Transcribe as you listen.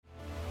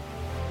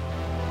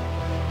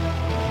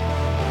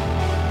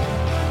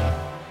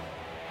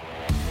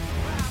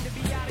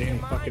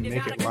can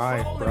make it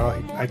live,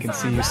 bro. I can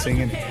see you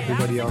singing.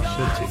 Everybody else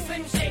should too.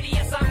 Slim Shady,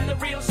 yes, I'm the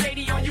real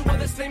Shady. All you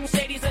other Slim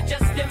Shadys are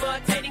just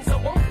imitating. So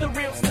won't the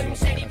real Slim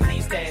Shady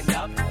please stand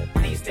up?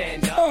 Please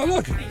stand up. Oh,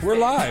 look, we're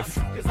live.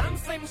 'Cause I'm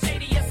Slim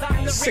Shady, yes, I'm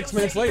the real 6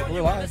 minutes Shady. late, All we're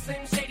you live. other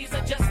Slim Shadys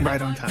are just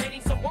Right on time.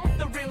 imitating. So won't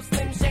the real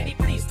Slim Shady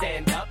please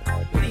stand up?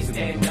 Please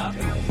stand up.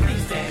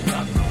 Please stand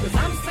up. 'Cause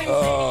I'm Slim Shady,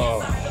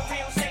 yes, I'm the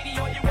real Shady.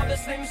 All you other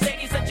Slim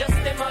Shadys are just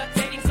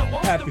imitating. So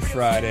won't Happy the real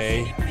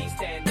Friday. Slim Shady please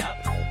stand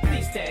up?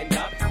 Please stand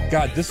up.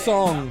 God, this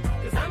song,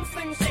 'Cause I'm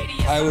Slim Shady,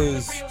 yes, I I'm the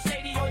was real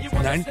Shady. All you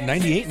other Slim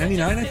 98, Shadys are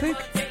 99, I just think?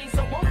 imitating.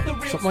 So won't the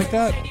real Something like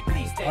Slim that. Shady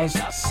please I was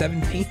stand up?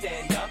 17.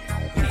 Stand up.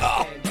 Please stand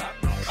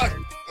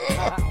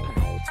up.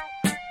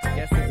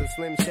 Guess there's a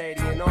Slim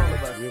Shady in all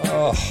of us.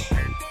 Oh,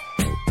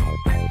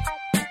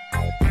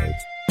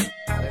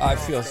 I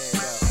feel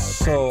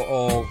so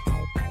old.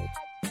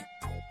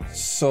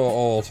 So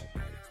old.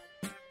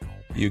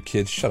 You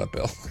kids, shut up,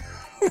 Bill.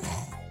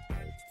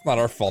 It's not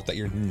our fault that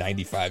you're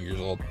 95 years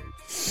old.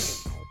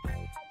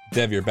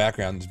 Dev, your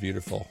background is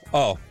beautiful.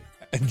 Oh,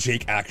 and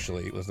Jake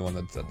actually was the one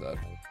that said that.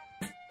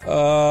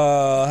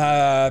 Oh,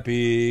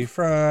 happy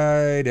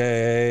Friday.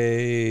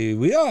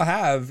 We all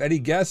have any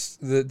guests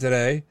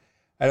today.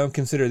 I don't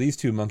consider these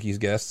two monkeys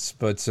guests,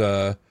 but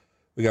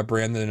we got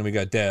Brandon and we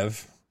got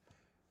Dev.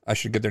 I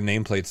should get their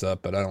nameplates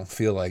up, but I don't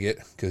feel like it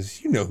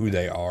because you know who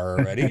they are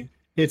already.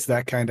 It's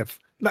that kind of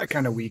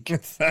week.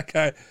 It's that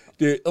guy,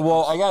 dude.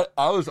 Well,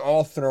 I was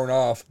all thrown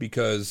off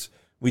because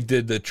we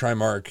did the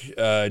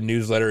Trimark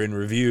newsletter and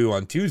review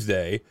on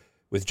Tuesday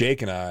with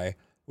Jake and I,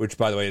 which,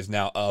 by the way, is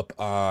now up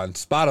on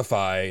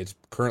Spotify. It's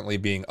currently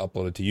being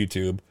uploaded to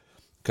YouTube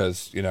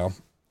because, you know,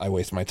 I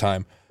waste my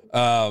time.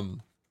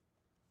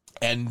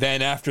 And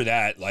then after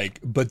that,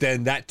 but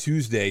then that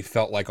Tuesday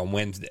felt like a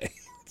Wednesday.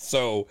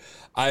 So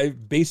I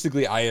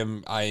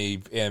am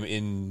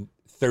in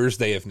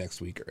Thursday of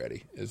next week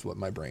already is what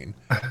my brain.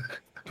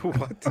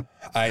 What?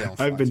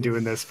 I've been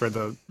doing this for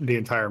the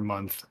entire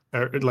month,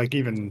 or like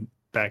even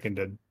back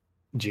into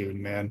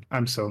June, man.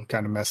 I'm so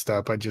kind of messed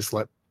up. I'm just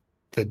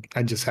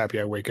happy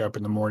I wake up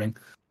in the morning.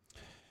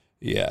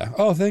 Yeah.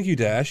 Oh, thank you,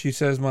 Dash. He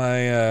says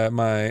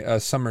my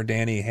Summer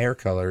Danny hair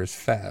color is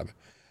fab.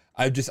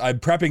 I'm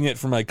prepping it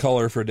for my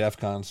color for DEF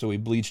CON, so we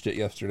bleached it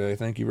yesterday.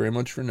 Thank you very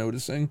much for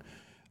noticing.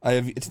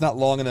 It's not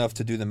long enough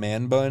to do the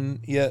man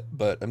bun yet,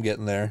 but I'm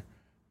getting there.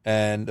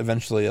 And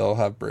eventually I'll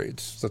have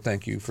braids. So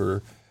thank you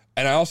for...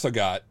 And I also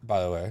got,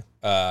 by the way,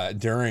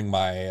 during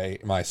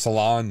my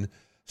salon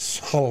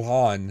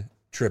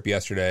trip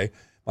yesterday,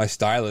 my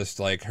stylist,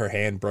 her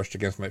hand brushed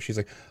against my... She's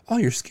like, oh,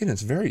 your skin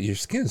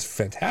is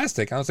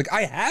fantastic. And I was like,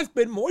 I have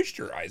been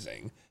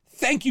moisturizing.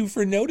 Thank you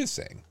for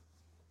noticing.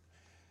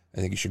 I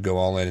think you should go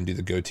all in and do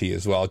the goatee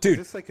as well. Dude.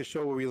 Is this like a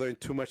show where we learn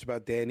too much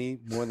about Danny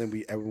more than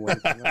we ever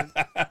wanted to learn?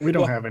 We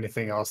don't have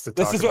anything else to talk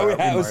about. This is what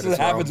this is what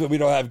happens when we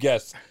don't have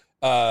guests.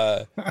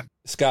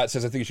 Scott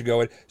says, I think you should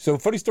go in. So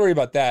funny story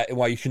about that and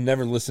why you should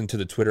never listen to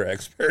the Twitter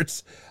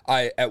experts.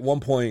 I, at one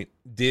point,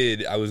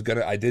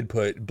 I did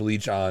put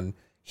bleach on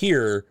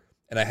here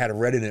and I had a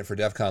red in it for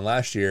DEF CON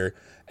last year.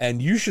 And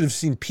you should have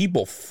seen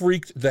people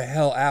freaked the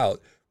hell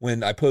out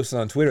when I posted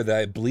on Twitter that I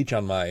had bleach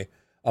on my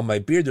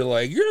beard. They're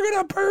like, you're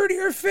going to burn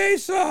your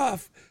face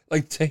off.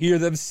 Like, to hear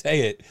them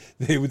say it,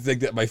 they would think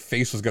that my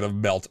face was going to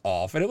melt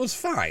off. And it was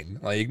fine.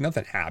 Like,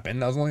 nothing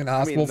happened. I was only in the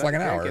hospital for like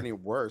an hour. Can't get any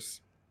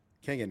worse.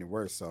 Can't get any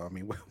worse. So, I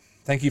mean,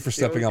 thank you for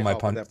stepping on my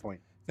punch. At that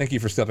point. Thank you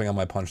for stepping on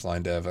my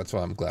punchline, Dev. That's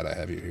why I'm glad I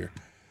have you here.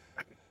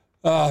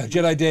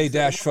 Jedi Day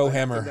dash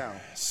Fohammer.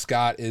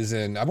 Scott is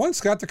in. I want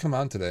Scott to come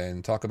on today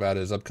and talk about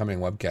his upcoming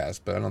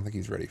webcast, but I don't think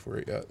he's ready for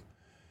it yet.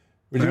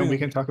 We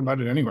can talk about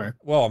it anyway.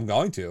 Well, I'm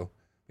going to.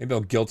 Maybe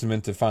I'll guilt him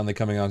into finally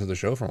coming onto the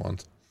show for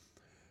once.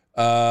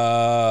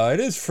 It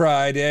is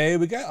Friday.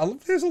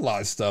 There's a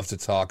lot of stuff to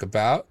talk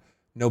about.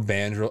 No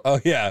Bandrel.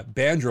 Oh yeah,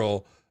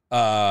 Bandrel.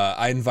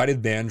 I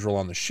invited Bandrel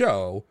on the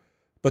show,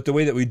 but the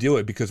way that we do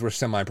it, because we're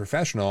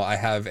semi-professional, I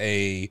have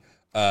a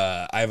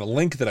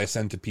link that I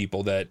send to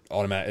people that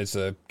it's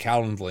a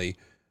Calendly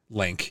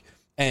link,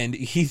 and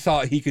he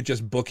thought he could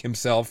just book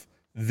himself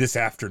this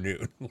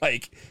afternoon.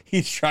 Like,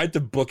 he tried to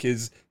book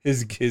his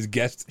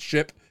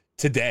guestship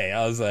today.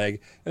 I was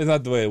like, it's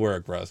not the way it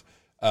works, bros.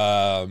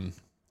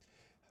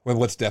 When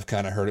What's Def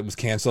kind of heard it was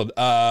canceled.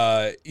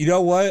 You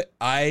know what?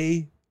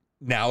 I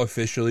now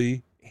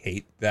officially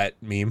hate that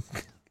meme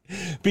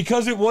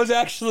because it was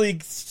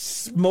actually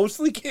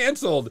mostly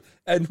canceled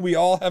and we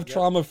all have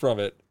trauma from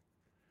it.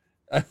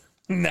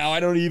 Now I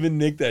don't even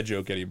make that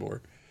joke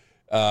anymore.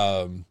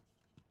 Oh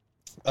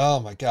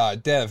my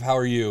God. Dev, how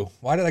are you?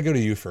 Why did I go to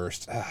you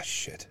first? Ah,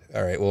 shit.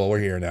 All right. Well, we're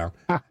here now.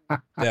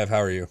 Dev, how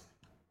are you?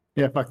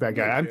 Yeah, fuck that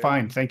guy. I'm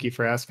fine. Thank you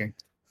for asking.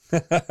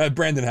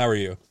 Brandon, how are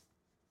you?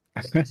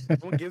 No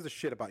one gives a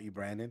shit about you,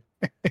 Brandon.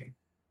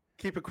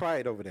 Keep it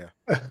quiet over there.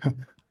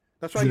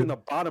 That's why you're in the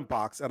bottom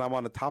box and I'm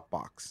on the top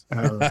box.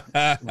 Wow.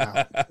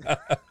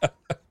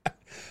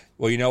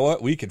 Well, you know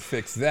what? We could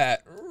fix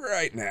that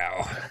right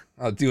now.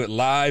 I'll do it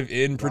live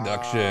in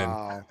production.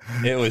 Wow.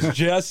 It was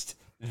just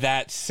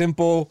that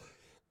simple.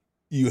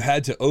 You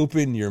had to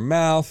open your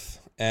mouth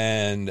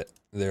and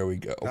There we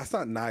go. That's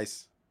not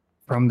nice.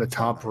 From the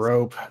top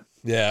rope.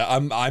 Yeah,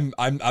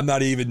 I'm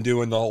not even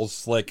doing the whole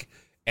slick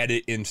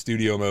edit in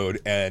studio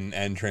mode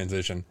and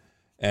transition.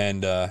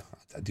 And I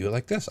do it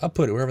like this. I'll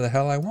put it wherever the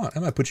hell I want. I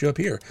might put you up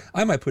here.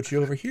 I might put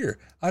you over here.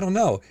 I don't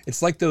know.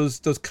 It's like those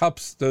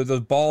cups, those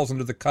balls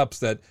under the cups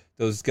that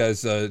those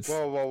guys.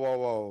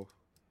 Whoa!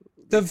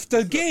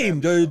 The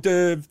game,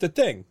 the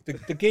thing,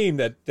 the game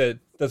that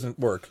doesn't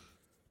work.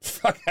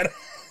 Fuck it.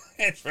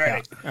 It's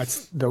right. Yeah,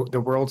 that's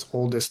the world's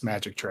oldest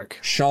magic trick.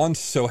 Sean's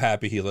so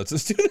happy he lets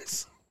us do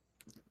this.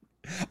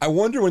 I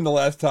wonder when the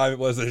last time it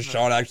was that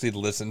Sean actually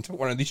listened to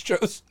one of these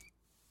shows.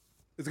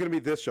 It's gonna be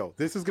this show.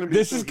 This is gonna be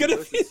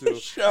the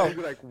show. I'll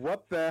be like,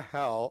 what the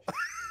hell?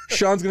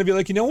 Sean's gonna be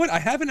like, you know what? I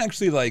haven't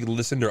actually like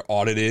listened or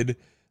audited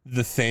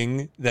the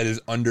thing that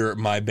is under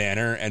my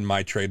banner and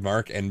my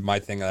trademark and my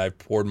thing that I've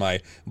poured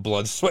my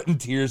blood, sweat, and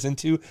tears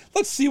into.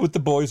 Let's see what the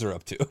boys are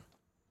up to.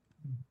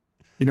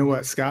 You know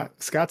what?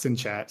 Scott's in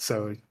chat,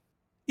 so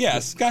yeah,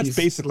 Scott's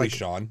basically like,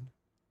 Sean.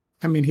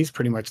 I mean, he's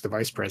pretty much the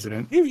vice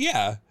president.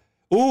 Yeah.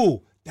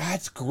 Ooh,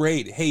 that's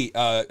great. Hey,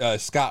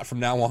 Scott, from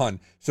now on.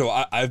 So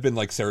I've been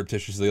like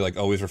surreptitiously like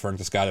always referring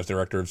to Scott as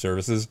director of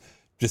services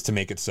just to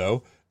make it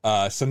so.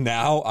 So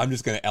now I'm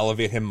just going to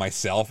elevate him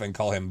myself and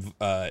call him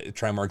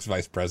Trimark's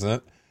vice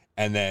president.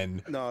 And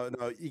then no,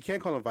 you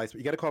can't call him vice.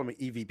 You got to call him an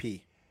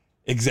EVP.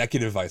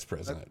 Executive vice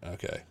president.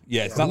 Okay.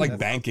 Yeah, it's not like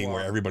banking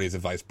where everybody's a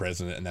vice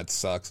president and that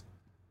sucks.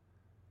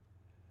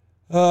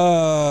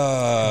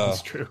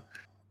 That's true.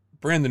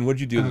 Brandon, what'd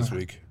you do this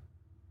week?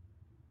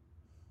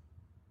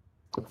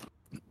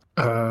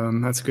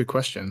 That's a good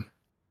question.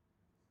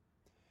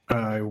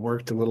 I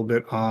worked a little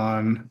bit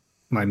on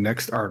my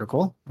next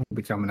article. Will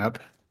be coming up,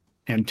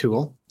 and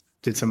Tool.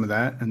 Did some of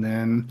that, and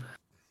then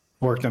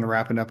worked on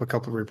wrapping up a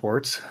couple of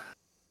reports.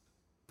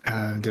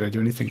 Did I do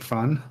anything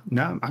fun?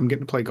 No, I'm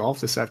getting to play golf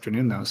this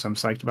afternoon though, so I'm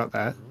psyched about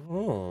that.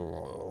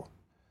 Oh,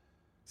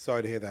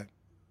 sorry to hear that.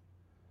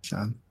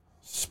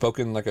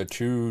 Spoken like a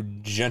true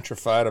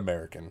gentrified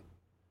American.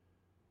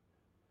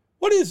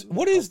 What is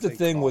the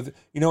thing golf. With,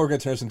 you know, we're going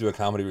to turn this into a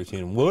comedy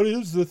routine. What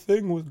is the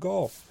thing with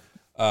golf?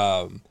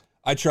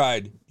 I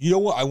tried, you know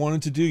what I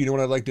wanted to do? You know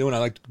what I like doing? I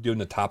like doing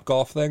the Top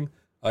Golf thing.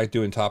 I like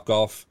doing Top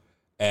Golf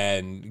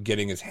and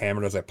getting as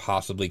hammered as I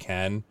possibly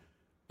can.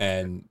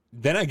 And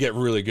then I get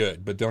really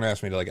good, but don't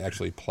ask me to like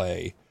actually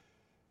play.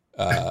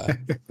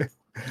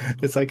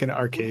 It's like an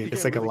arcade.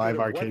 It's like really a live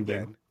arcade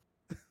game.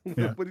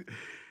 Yeah.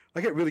 I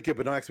get really good,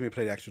 but don't ask me to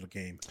play the actual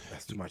game.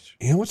 That's too much.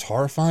 You know what's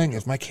horrifying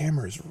is my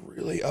camera is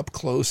really up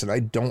close, and I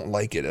don't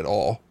like it at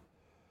all.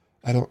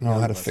 I don't know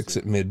how to fix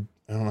it I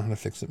don't know how to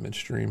fix it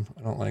midstream.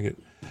 I don't like it.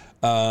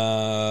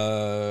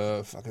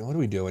 Fucking, what are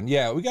we doing?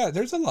 Yeah,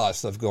 there's a lot of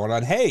stuff going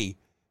on. Hey,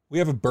 we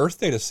have a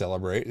birthday to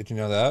celebrate. Did you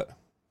know that?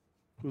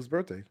 Whose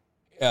birthday?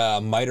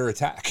 Miter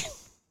Attack.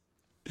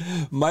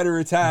 Miter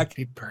Attack.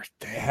 Happy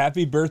birthday.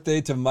 Happy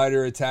birthday to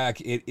Miter Attack.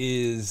 It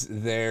is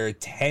their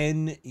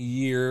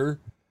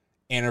 10-year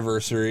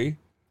anniversary.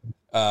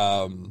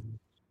 And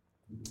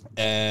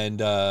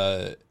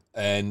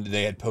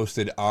they had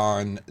posted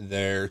on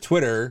their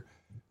Twitter,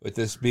 with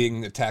this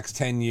being Attack's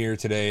 10-year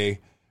today,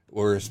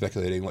 we're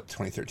speculating what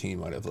 2013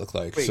 might have looked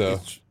like. Wait, so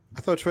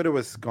I thought Twitter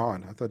was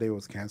gone. I thought it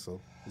was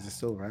canceled. Is it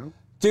still around?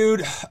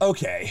 Dude,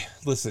 okay.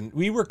 Listen,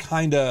 we were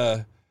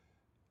talking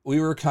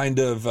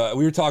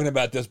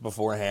about this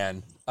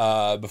beforehand,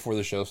 before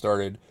the show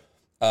started.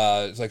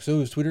 It's like,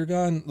 so is Twitter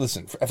gone?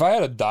 Listen, if I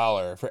had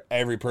 $1 for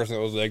every person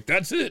that was like,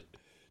 that's it,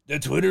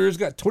 Twitter's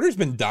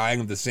been dying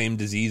of the same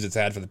disease it's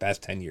had for the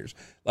past 10 years.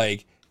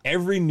 Like,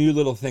 every new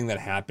little thing that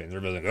happens,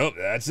 everybody's like, oh,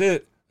 that's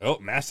it. Oh,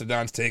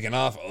 Mastodon's taking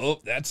off. Oh,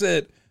 that's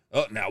it.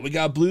 Oh, now we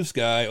got Blue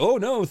Sky. Oh,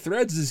 no,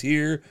 Threads is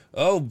here.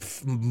 Oh,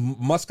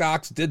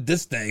 Muskox did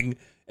this thing,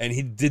 and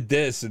he did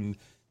this. And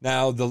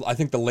now I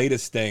think the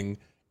latest thing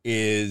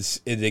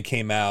is they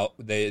came out,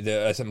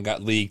 something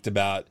got leaked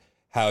about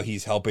how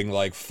he's helping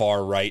like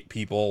far right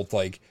people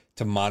like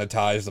to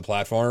monetize the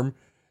platform,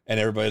 and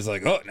everybody's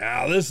like, oh,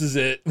 now this is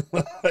it.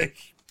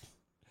 Like,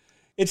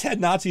 it's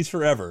had Nazis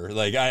forever.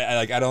 Like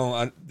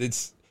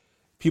it's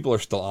people are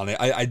still on it.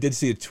 I did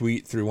see a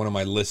tweet through one of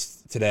my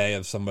lists today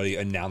of somebody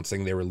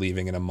announcing they were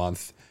leaving in a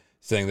month,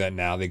 saying that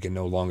now they can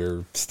no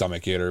longer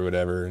stomach it or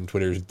whatever, and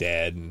Twitter's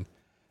dead, and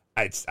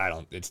it's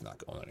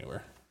not going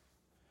anywhere.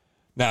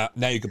 Now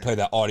you can play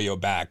that audio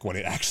back when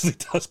it actually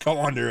does go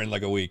under in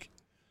like a week.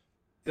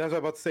 That's what I was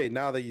about to say.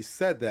 Now that you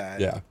said that,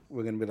 yeah,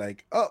 we're gonna be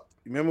like, oh,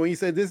 remember when you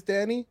said this,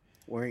 Danny?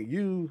 Weren't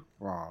you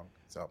wrong?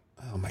 So,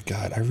 oh my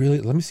God,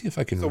 let me see if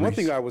I can. So one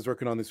thing I was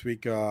working on this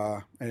week,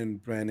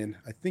 and Brandon,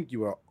 I think you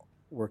were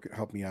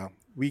help me out.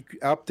 We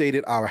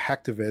updated our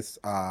Hacktivist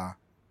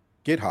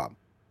GitHub,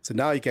 so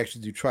now you can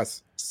actually do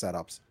trust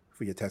setups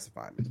for your test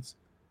environments.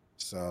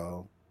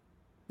 So,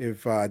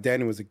 if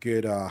Danny was a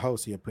good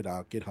host, he'd put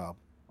our GitHub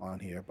on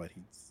here, but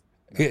he's.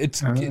 Do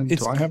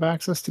I have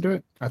access to do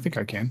it? I think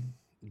I can.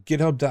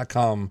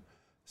 GitHub.com/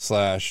 is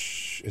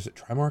it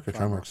Trimark or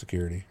Trimark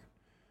Security?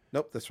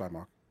 Nope, that's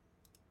Trimark.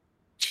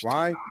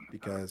 Why?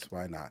 Because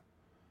why not?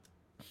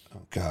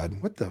 Oh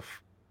God! What the?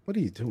 What are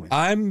you doing?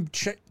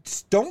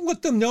 Don't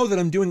let them know that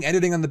I'm doing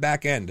editing on the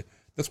back end.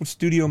 That's what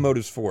studio mode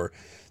is for.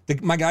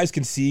 My guys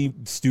can see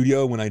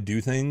studio when I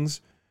do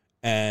things,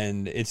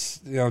 and it's,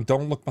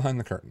 don't look behind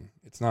the curtain.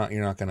 It's not,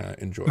 you're not going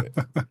to enjoy it.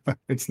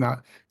 It's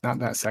not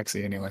that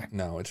sexy anyway.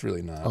 No, it's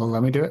really not. Oh,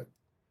 let me do it.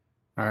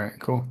 All right,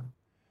 cool.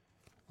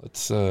 Let's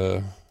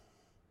see.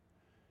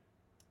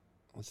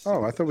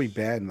 Oh, I thought we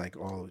banned like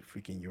all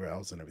freaking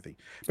URLs and everything.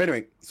 But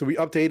anyway, so we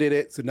updated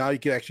it, so now you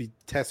can actually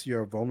test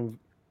your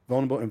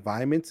vulnerable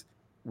environments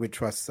with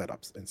trust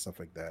setups and stuff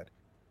like that.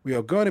 We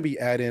are going to be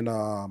adding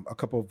a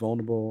couple of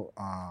vulnerable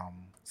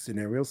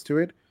scenarios to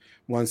it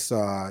once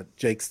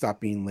Jake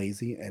stopped being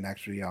lazy and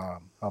actually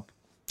help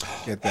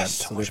get that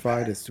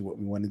solidified as to what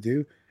we want to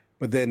do.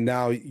 But then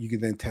now you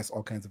can then test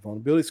all kinds of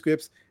vulnerability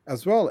scripts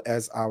as well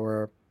as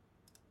our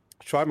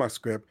Trimark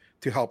script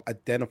to help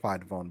identify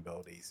the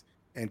vulnerabilities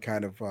and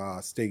kind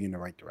of stay in the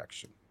right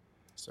direction.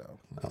 So,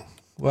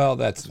 well,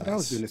 that's nice. What I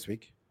was doing this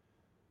week.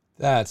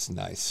 That's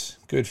nice.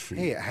 Good for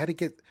you.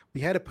 Hey, we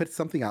had to put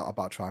something out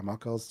about Trimark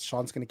because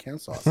Sean's going to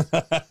cancel us.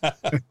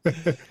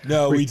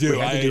 No, we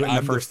do. I'm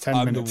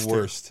the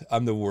worst.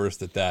 I'm the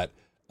worst at that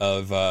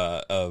of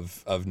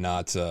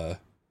not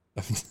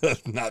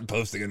not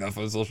posting enough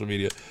on social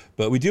media.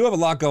 But we do have a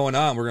lot going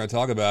on. We're going to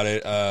talk about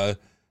it.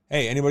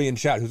 Hey, anybody in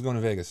chat who's going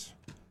to Vegas?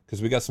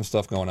 Because we got some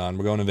stuff going on.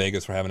 We're going to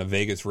Vegas. We're having a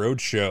Vegas road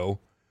show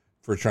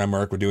for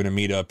Trimark. We're doing a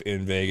meetup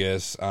in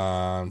Vegas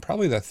on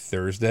probably that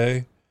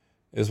Thursday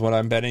is what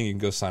I'm betting. You can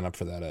go sign up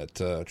for that at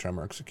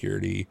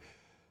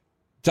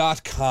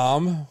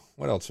TrimarkSecurity.com.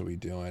 What else are we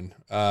doing?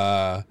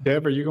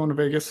 Deb, are you going to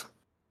Vegas?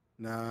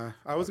 Nah,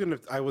 I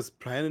was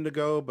planning to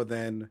go, but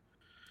then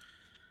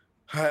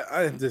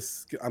I'm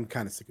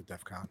kind of sick of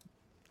DEF CON.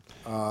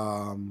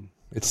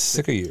 It's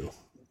sick of you.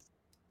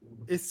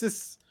 It's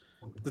just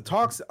the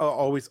talks are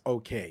always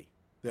okay.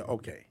 They're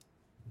okay.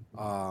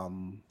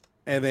 And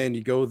then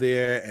you go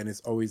there and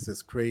it's always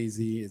just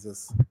crazy.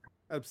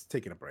 I'm just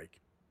taking a break.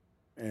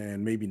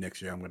 And maybe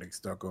next year I'm going to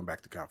start going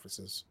back to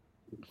conferences.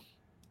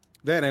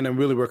 And I'm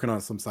really working on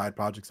some side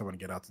projects I want to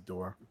get out the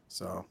door.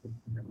 So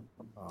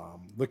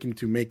looking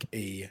to make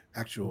a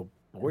actual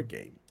board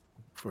game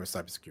for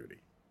cybersecurity.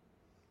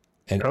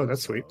 And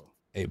that's sweet.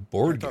 A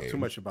board game. Don't talk too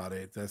much about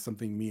it. That's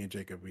something me and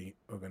Jacob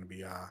are going to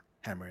be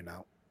hammering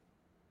out.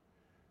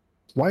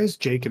 Why is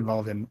Jake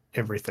involved in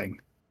everything?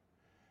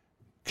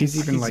 He's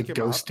even like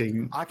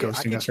ghosting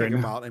us right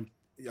now. And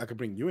I could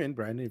bring you in,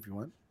 Brandon, if you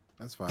want.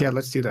 That's fine. Yeah,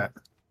 let's do that.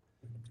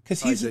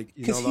 Because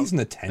he's an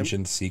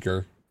attention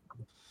seeker.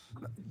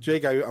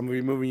 Jake, I'm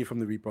removing you from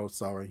the repo.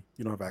 Sorry,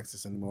 you don't have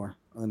access anymore.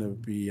 I'm going to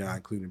be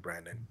including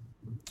Brandon.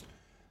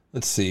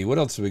 Let's see. What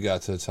else do we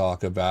got to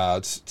talk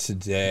about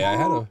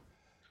today?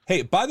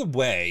 Hey, by the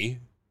way,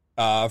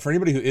 for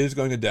anybody who is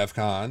going to DEF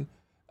CON,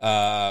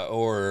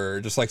 or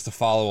just likes to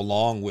follow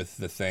along with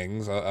the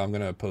things, I'm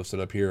going to post it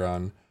up here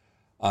on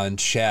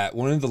chat.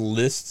 One of the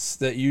lists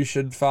that you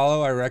should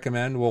follow, I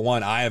recommend. Well,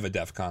 one, I have a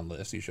DEF CON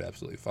list. You should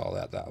absolutely follow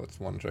that. That's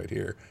one's right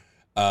here.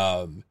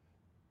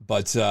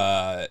 But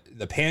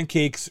the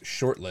Pancakes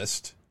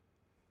shortlist,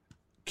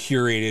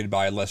 curated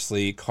by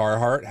Leslie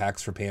Carhart,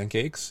 Hacks for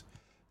Pancakes.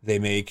 They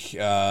make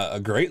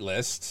a great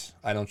list.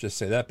 I don't just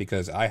say that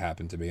because I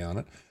happen to be on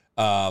it.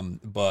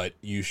 But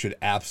you should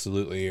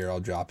absolutely, or I'll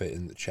drop it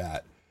in the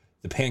chat.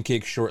 The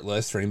Pancake short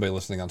list for anybody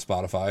listening on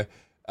Spotify.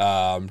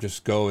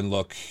 Just go and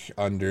look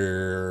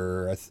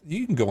under.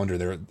 You can go under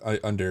there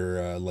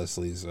under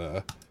Leslie's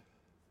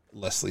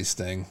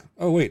thing.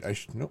 Oh wait,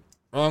 nope,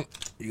 wrong.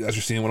 You guys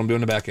are seeing what I'm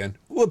doing in the back end.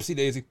 Whoopsie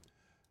daisy.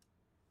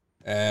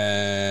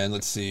 And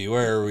let's see,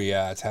 where are we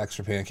at? Hacks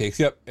for Pancakes.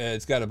 Yep,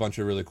 it's got a bunch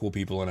of really cool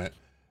people in it.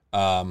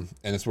 And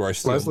it's where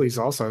Leslie's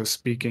also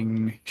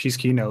speaking. She's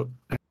keynote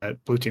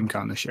at Blue Team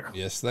Con this year.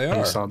 Yes, they are.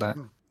 I saw that.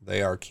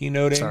 They are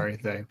keynoting. Sorry,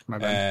 my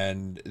bad.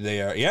 And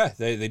they are,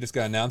 they just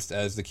got announced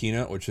as the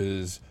keynote, which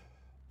is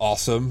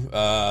awesome.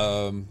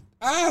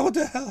 What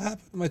the hell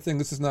happened to my thing?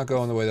 This is not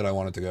going the way that I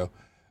want it to go.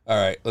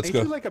 All right, let's go.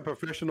 Ain't you like a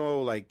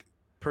professional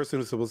person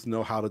who's supposed to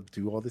know how to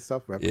do all this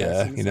stuff?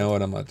 Yeah, you know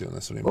what? I'm not doing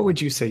this anymore. What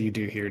would you say you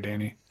do here,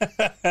 Danny?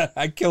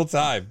 I kill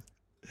time.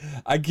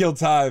 I kill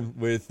time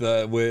with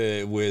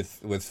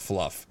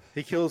fluff.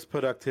 He kills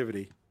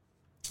productivity.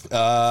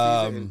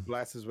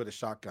 Blasts with a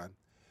shotgun.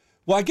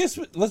 Well, I guess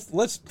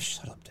let's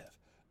shut up, Dev.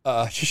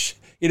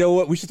 You know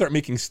what? We should start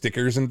making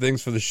stickers and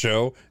things for the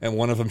show, and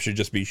one of them should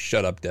just be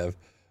 "Shut up, Dev."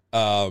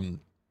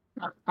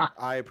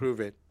 I approve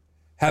it.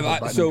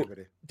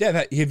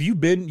 Dev, have you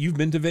been? You've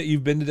been to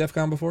DEF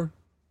CON before?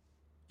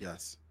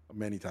 Yes,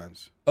 many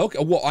times. Okay.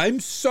 Well,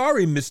 I'm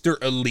sorry, Mr.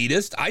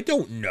 Elitist. I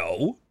don't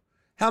know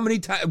how many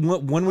times.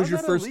 When was your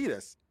first?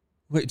 Elitist.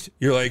 Wait,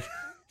 you're like,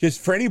 just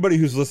for anybody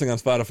who's listening on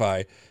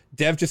Spotify,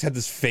 Dev just had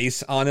this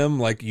face on him,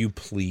 like, you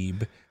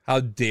plebe. How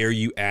dare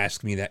you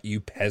ask me that, you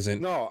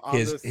peasant? No,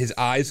 his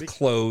eyes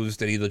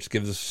closed, and he just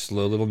gives a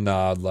slow little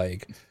nod,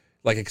 like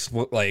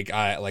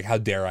how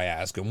dare I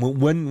ask him?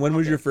 When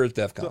was your first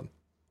DEF CON?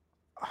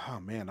 Oh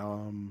man,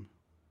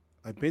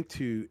 I've been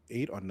to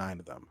 8 or 9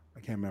 of them. I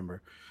can't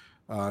remember.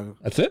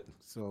 That's it.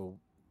 So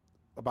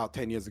about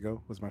 10 years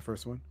ago was my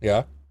first one.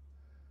 Yeah.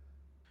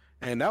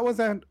 And that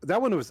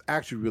one was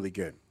actually really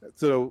good.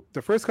 So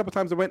the first couple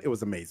times I went, it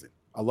was amazing.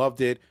 I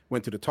loved it.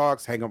 Went to the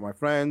talks, hang out with my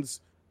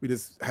friends. We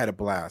just had a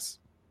blast.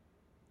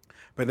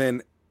 But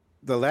then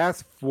the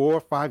last 4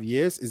 or 5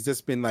 years, it's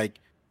just been like,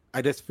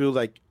 I just feel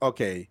like,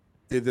 okay,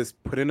 they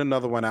just put in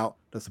another one out,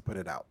 just put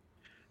it out.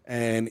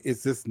 And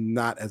it's just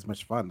not as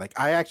much fun. Like,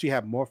 I actually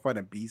have more fun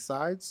at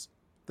BSides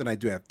than I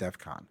do at DEF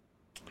CON.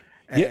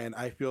 And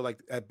I feel like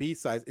at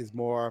BSides is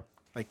more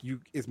like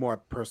it's more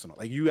personal.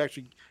 Like, you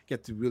actually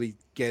get to really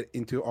get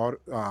into all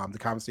the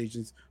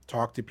conversations,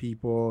 talk to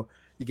people.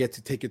 You get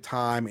to take your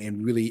time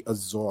and really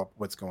absorb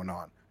what's going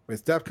on.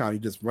 Whereas DEF CON,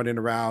 you're just running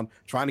around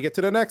trying to get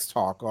to the next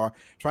talk or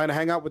trying to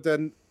hang out with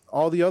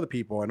all the other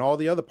people and all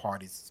the other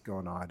parties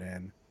going on.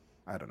 And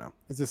I don't know.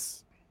 It's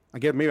just,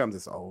 again, maybe I'm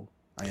just old.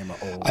 I am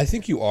old. I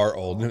think you are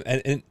old.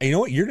 And you know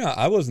what? You're not.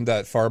 I wasn't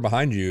that far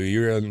behind you.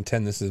 You're in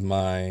 10. This is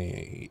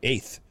my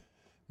eighth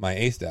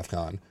DEF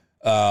CON.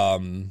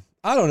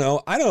 I don't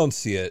know. I don't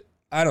see it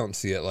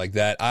like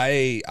that.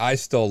 I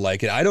still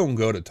like it. I don't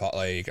go to talk.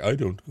 Like, I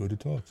don't go to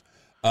talks.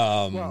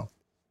 Well,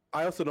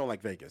 I also don't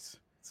like Vegas.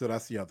 So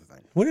that's the other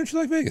thing. Why don't you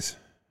like Vegas?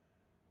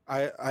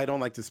 I don't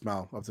like the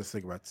smell of the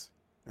cigarettes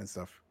and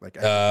stuff. Like,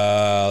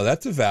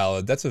 that's a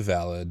valid.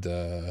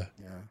 Yeah.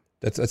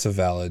 That's a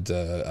valid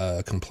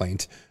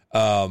complaint.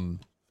 So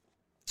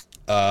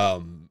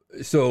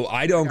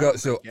I don't go.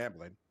 So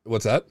gambling.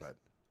 What's that? But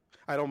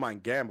I don't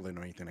mind gambling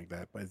or anything like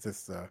that. But it's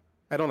just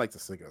I don't like the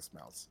cigarette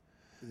smells.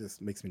 It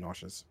just makes me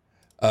nauseous.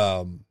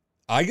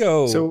 I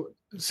go.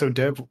 So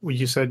Dev,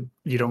 you said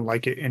you don't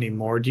like it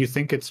anymore. Do you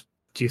think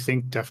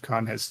DEF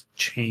CON has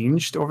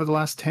changed over the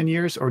last 10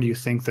 years, or do you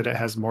think that it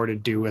has more to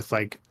do with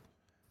like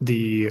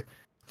the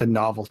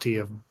novelty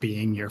of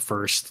being your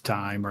first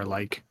time or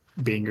like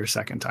being your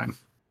second time?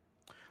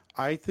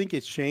 I think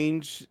it's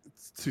changed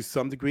to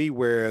some degree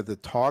where the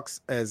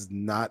talks as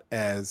not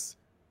as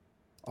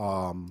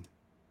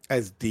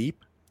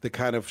deep, the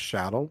kind of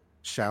shallow.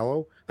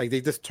 Like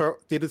they just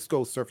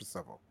go surface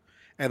level,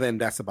 and then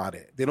that's about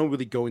it. They don't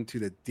really go into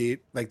the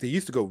deep like they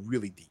used to go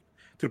really deep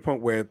to the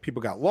point where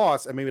people got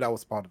lost, and maybe that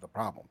was part of the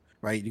problem,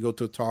 right? You go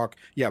to a talk,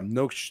 you have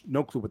no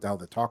clue what the hell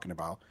they're talking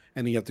about,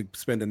 and then you have to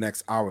spend the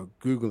next hour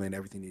Googling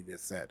everything they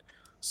just said.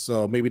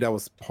 So maybe that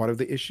was part of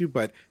the issue,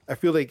 but I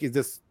feel like it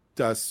just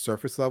does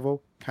surface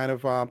level kind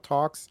of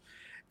talks.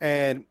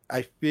 And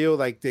I feel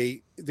like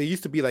they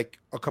used to be like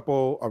a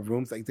couple of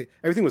rooms, like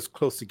everything was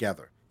close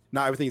together.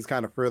 Now everything is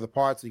kind of further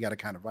apart, so you got to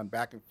kind of run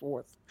back and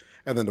forth.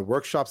 And then the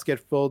workshops get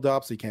filled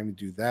up, so you can't even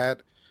do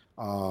that.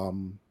 I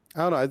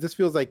don't know. It just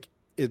feels like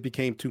it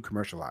became too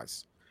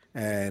commercialized.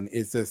 And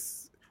it's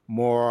just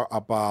more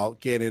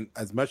about getting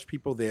as much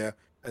people there,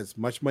 as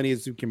much money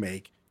as you can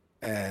make,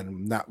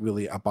 and not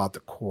really about the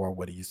core of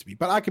what it used to be.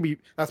 But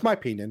that's my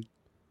opinion.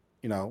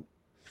 You know,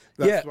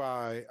 that's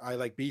why I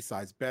like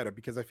BSides better,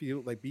 because I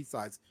feel like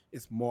BSides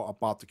is more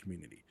about the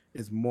community.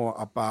 It's more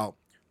about,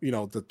 you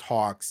know, the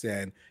talks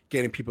and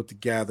getting people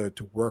together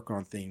to work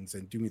on things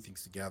and doing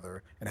things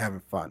together and having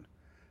fun.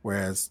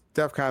 Whereas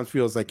DEF CON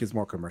feels like it's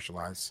more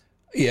commercialized.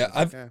 Yeah,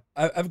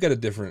 I've got a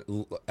different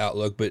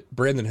outlook. But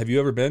Brandon, have you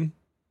ever been?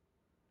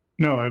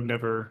 No, I've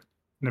never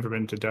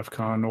been to DEF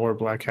CON or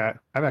Black Hat.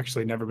 I've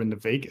actually never been to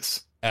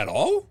Vegas At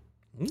all?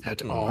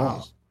 at Wow.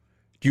 all.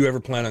 Do you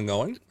ever plan on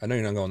going? I know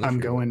you're not going this year. I'm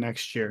going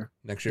next year.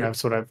 Next year?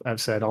 That's what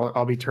I've said.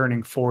 I'll be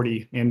turning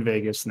 40 in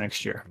Vegas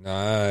next year.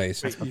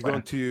 Nice. Wait, my you plan.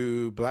 going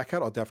to Black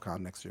Hat or DEF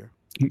CON next year?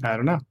 I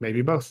don't know.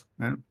 Maybe both.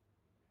 I don't-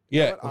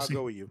 Yeah. I'll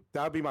go with you.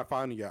 That'll be my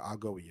final year. I'll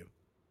go with you.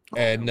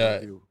 And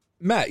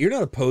Matt, you're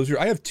not a poser.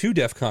 I have 2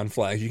 DEF CON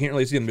flags. You can't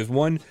really see them. There's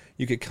one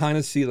you could kind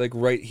of see like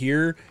right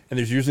here, and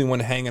there's usually one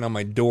hanging on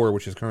my door,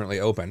 which is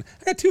currently open.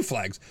 I got 2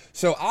 flags.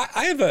 So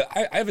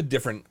I have a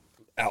different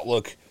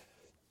outlook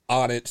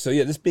on it. So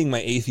yeah, this being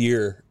my 8th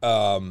year.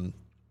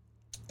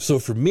 So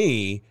for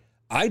me,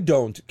 I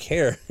don't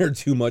care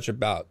too much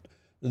about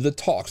the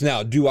talks.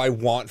 Now, do I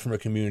want from a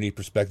community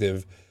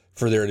perspective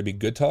for there to be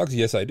good talks?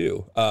 Yes, I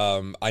do.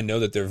 I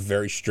know that they're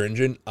very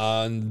stringent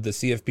on the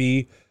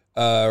CFP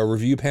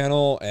review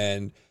panel,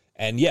 and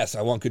yes,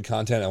 I want good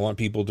content. I want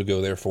people to go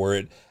there for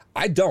it.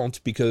 I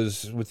don't,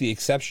 because with the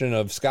exception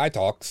of Sky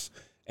Talks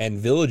and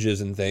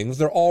Villages and things,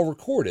 they're all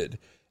recorded,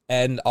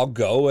 and I'll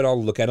go and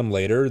I'll look at them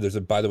later. There's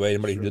by the way,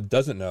 anybody who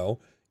doesn't know,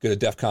 go to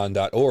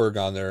defcon.org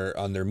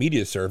on their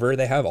media server.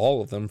 They have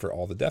all of them for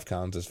all the DEF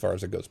CONs as far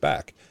as it goes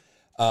back.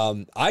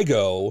 I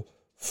go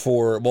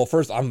for, well,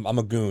 first I'm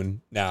a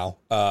goon now,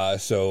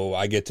 so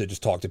I get to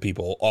just talk to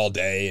people all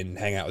day and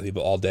hang out with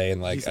people all day,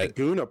 and like, He's like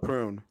goon or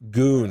prune?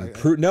 Goon.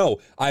 No,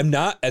 I'm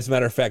not. As a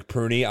matter of fact,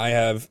 pruny. I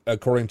have,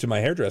 according to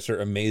my hairdresser,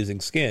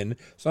 amazing skin,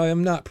 so I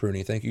am not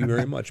pruny. Thank you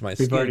very much. My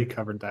We've skin already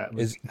covered that.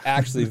 is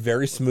actually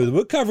very smooth.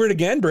 We'll cover it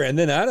again,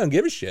 Brandon. I don't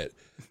give a shit.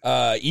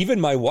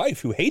 Even my wife,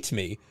 who hates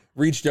me,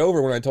 reached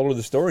over when I told her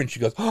the story, and she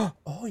goes,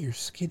 "Oh, your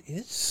skin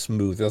is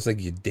smooth." I was like,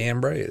 "You damn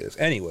right it is."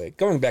 Anyway,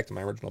 going back to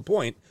my original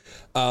point,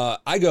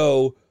 I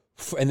go,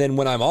 and then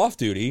when I'm off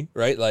duty,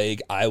 right,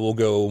 like I will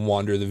go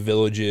wander the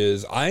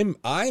villages. I'm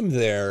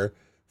there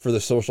for the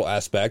social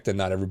aspect, and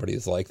not everybody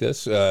is like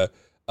this.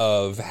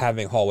 of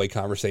having hallway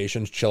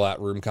conversations, chill out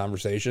room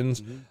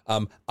conversations.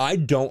 I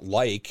don't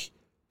like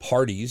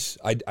parties.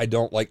 I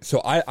don't like, so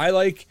I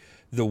like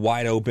the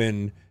wide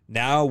open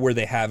now where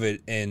they have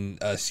it in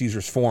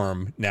Caesar's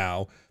Forum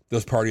now.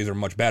 Those parties are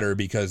much better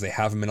because they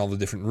have them in all the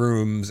different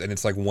rooms and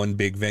it's like one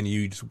big venue.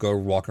 You just go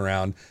walk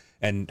around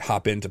and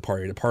hop into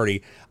party to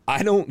party.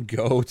 I don't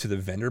go to the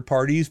vendor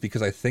parties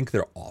because I think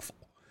they're awful.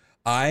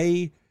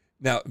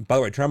 Now, by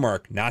the way,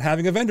 Tremark, not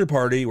having a vendor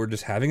party, we're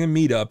just having a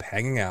meetup,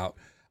 hanging out.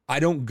 I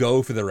don't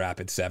go for the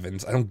Rapid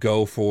Sevens. I don't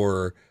go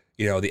for,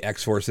 the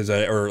X-Forces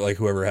or like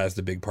whoever has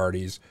the big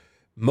parties.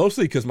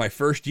 Mostly because my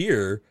first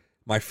year,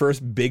 my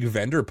first big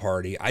vendor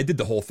party, I did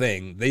the whole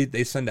thing.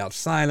 They send out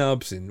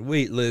signups and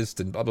wait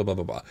lists and blah, blah, blah,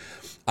 blah, blah.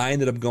 I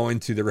ended up going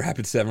to the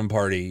Rapid 7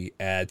 party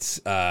at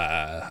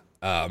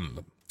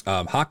Hakkasan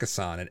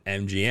at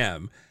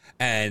MGM,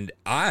 and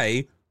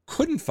I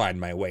couldn't find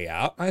my way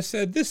out. I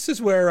said, this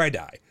is where I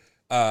die.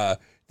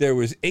 There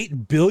was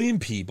 8 billion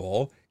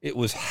people. It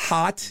was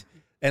hot.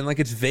 And like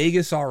it's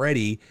Vegas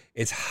already,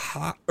 it's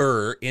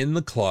hotter in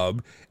the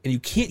club, and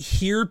you can't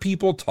hear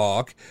people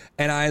talk.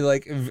 And I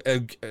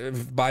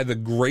by the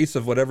grace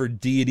of whatever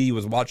deity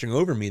was watching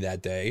over me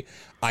that day,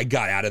 I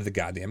got out of the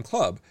goddamn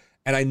club,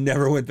 and I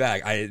never went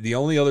back. The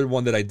only other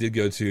one that I did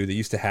go to, they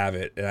used to have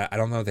it, and I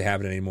don't know if they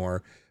have it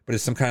anymore, but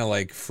it's some kind of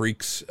like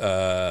freaks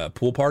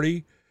pool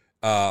party,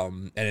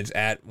 and it's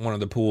at one of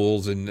the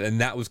pools,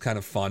 and that was kind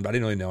of fun. But I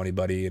didn't really know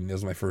anybody, and it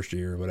was my first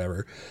year or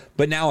whatever.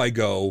 But now I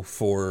go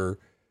for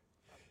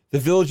the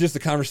villages, the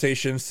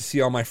conversations, to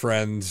see all my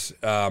friends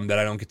that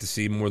I don't get to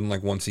see more than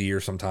like once a year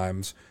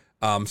sometimes.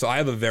 So I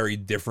have a very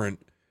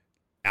different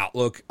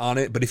outlook on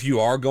it. But if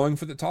you are going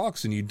for the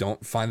talks and you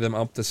don't find them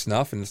up to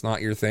snuff and it's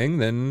not your thing,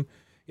 then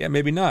yeah,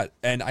 maybe not.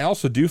 And I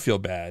also do feel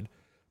bad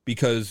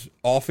because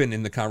often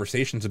in the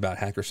conversations about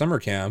Hacker Summer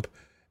Camp,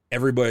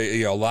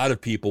 everybody, a lot of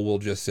people will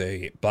just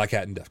say Black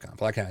Hat and DEF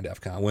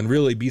CON, when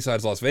really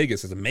BSides Las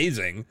Vegas is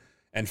amazing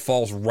and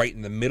falls right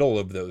in the middle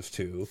of those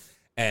two.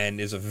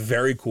 And is a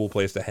very cool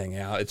place to hang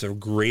out. It's a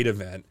great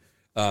event.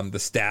 The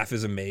staff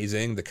is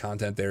amazing. The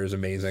content there is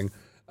amazing.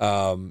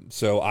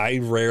 So I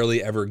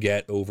rarely ever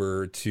get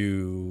over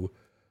to,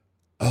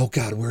 oh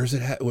God, where is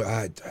it at?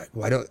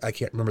 I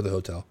can't remember the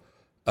hotel.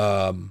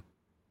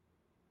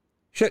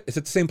 Shit, it's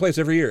at the same place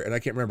every year, and I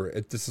can't remember.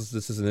 This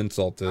is an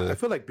insult to. I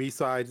feel like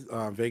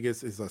BSides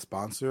Vegas is a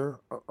sponsor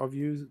of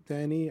you,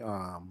 Danny.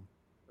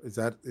 Is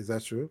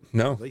that true?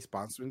 No. Are they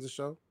sponsoring the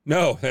show?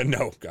 No,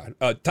 God.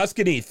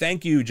 Tuscany,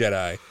 thank you,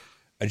 Jedi.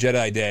 A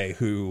Jedi Day,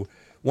 who,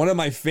 one of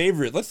my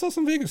favorite, let's tell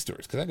some Vegas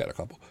stories, because I got a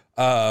couple.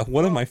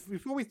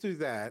 Before we do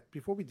that,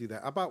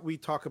 how about we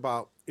talk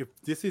about, if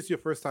this is your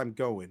first time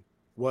going,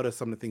 what are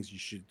some of the things you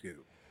should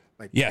do?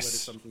 Yes. What are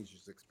some things you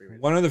should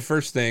experience? One of the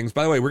first things,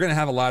 by the way, we're going to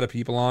have a lot of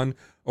people on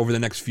over the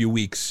next few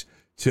weeks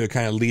to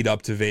kind of lead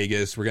up to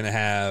Vegas. We're going to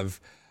have,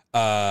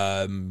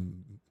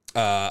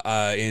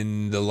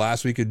 in the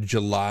last week of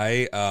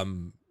July,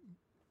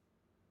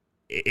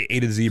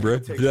 Ada Zebra.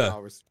 Take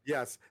showers.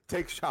 Yes,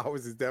 take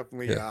showers is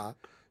definitely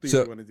thing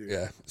you want to do.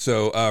 Yeah.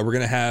 So we're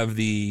gonna have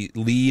the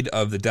lead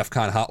of the DEF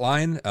CON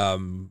hotline.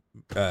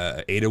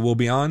 Ada will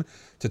be on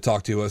to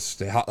talk to us.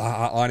 The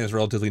hotline is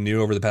relatively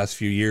new over the past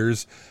few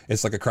years.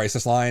 It's like a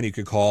crisis line you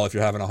could call if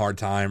you're having a hard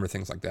time or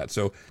things like that.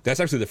 So that's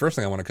actually the first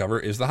thing I want to cover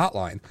is the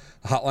hotline.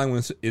 The hotline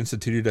was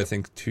instituted, I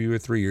think, 2 or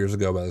 3 years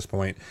ago by this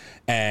point,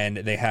 and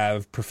they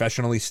have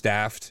professionally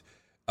staffed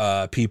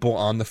people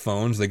on the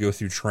phones. They go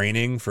through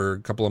training for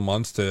a couple of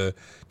months to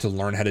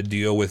learn how to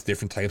deal with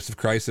different types of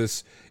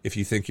crisis. If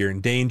you think you're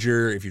in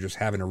danger, if you're just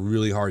having a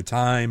really hard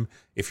time,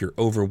 if you're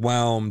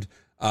overwhelmed,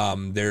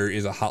 there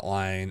is a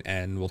hotline,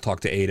 and we'll talk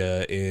to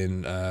Ada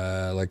in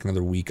like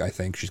another week. I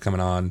think she's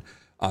coming on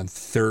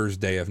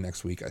Thursday of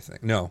next week. I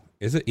think. No,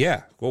 is it?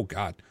 Yeah. Oh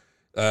God.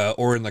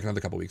 Or in like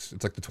another couple weeks.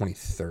 It's like the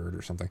 23rd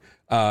or something.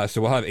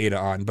 So we'll have Ada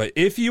on. But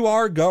if you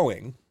are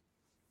going,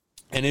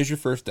 and is your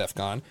first DEF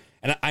CON,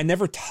 and I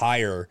never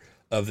tire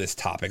of this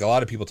topic. A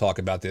lot of people talk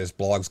about this,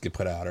 blogs get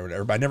put out or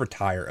whatever, but I never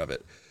tire of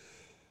it.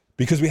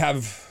 Because we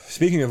have,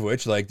 speaking of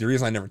which, like the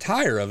reason I never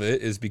tire of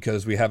it is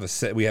because we have a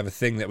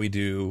thing that we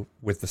do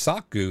with the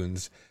sock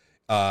goons,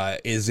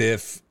 is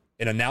if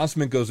an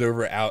announcement goes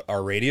over out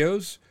our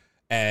radios,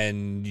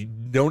 and you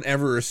don't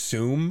ever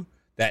assume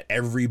that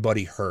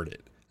everybody heard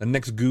it. The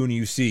next goon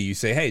you see, you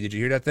say, hey, did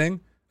you hear that thing?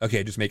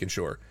 Okay, just making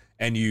sure.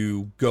 And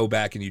you go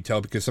back and you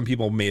tell, because some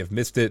people may have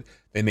missed it.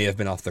 They may have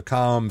been off the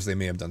comms. They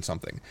may have done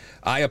something.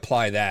 I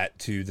apply that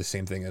to the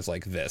same thing as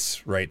like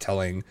this, right?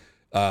 Telling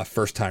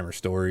first timer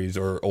stories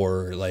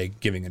or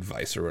like giving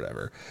advice or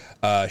whatever.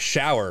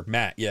 Shower,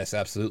 Matt. Yes,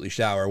 absolutely.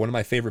 Shower. One of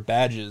my favorite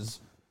badges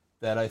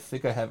that I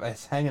think I have,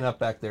 it's hanging up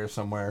back there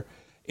somewhere,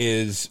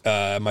 is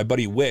my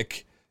buddy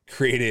Wick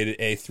created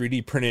a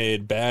 3D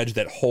printed badge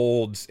that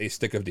holds a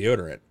stick of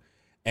deodorant.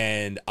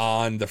 And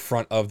on the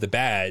front of the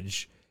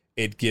badge,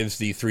 it gives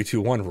the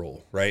 3-2-1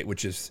 rule, right?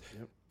 Which is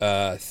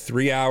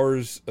 3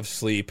 hours of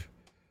sleep,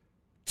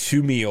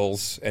 2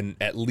 meals, and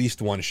at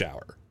least 1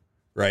 shower.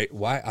 right?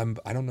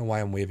 I don't know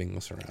why I'm waving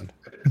this around.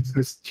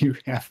 You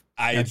have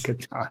a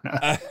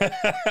katana.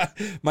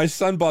 My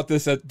son bought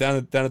this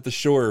down at the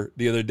shore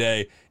the other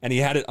day, and he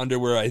had it under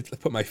where I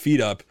put my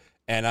feet up,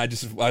 and I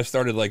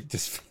started like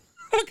just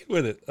fucking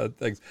with it.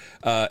 Thanks.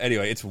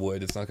 Anyway, it's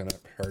wood. It's not gonna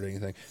hurt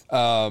anything.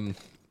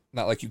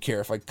 Not like you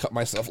care if I cut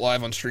myself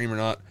live on stream or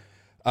not.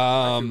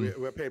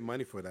 We're paying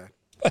money for that.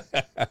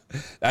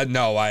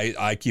 No,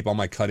 I keep all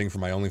my cutting for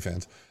my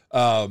OnlyFans.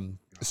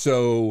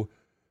 So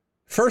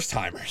first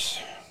timers,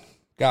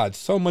 God,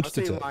 so much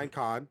to tell.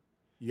 LineCon.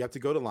 You have to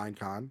go to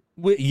LineCon.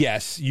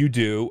 Yes, you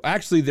do.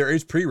 Actually, there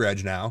is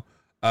pre-reg now.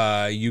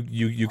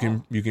 You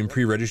can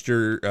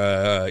pre-register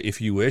if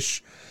you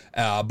wish,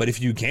 but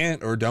if you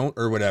can't or don't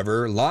or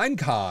whatever,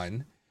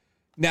 LineCon.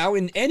 Now,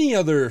 in any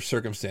other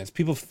circumstance,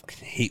 people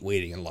fucking hate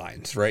waiting in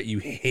lines, right? You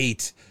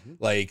hate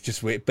like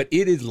just wait, but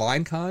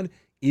LineCon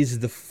is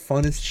the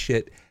funnest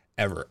shit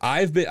ever.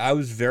 I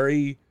was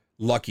very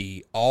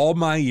lucky all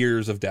my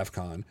years of DEF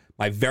CON.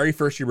 My very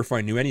first year before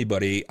I knew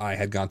anybody, I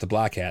had gone to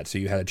Black Hat, so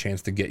you had a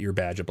chance to get your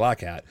badge at Black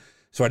Hat.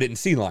 So I didn't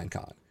see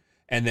LineCon.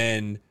 And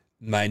then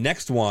my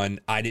next one,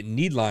 I didn't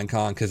need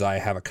LineCon because I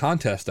have a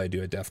contest I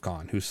do at DEF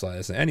CON. Who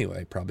says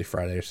anyway? Probably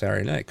Friday or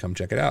Saturday night. Come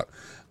check it out.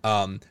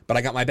 But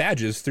I got my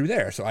badges through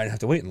there, so I didn't have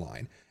to wait in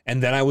line.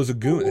 And then I was a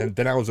goon, and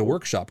then I was a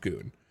workshop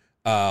goon.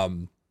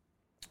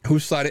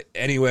 Whose side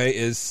anyway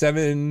is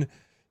 7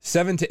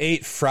 to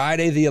 8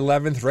 Friday the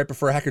 11th, right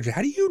before Hacker Day.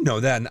 How do you know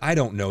that? And I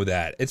don't know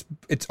that. It's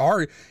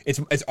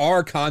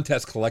our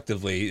contest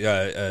collectively.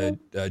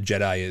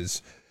 Jedi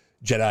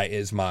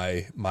is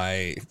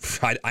my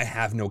I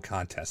have no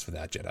contest for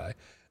that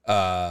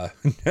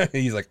Jedi.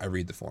 He's like, I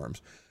read the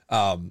forums.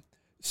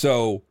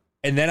 So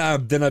and then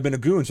I've been a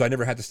goon, so I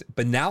never had to.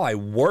 But now I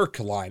work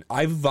line.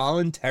 I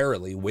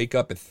voluntarily wake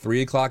up at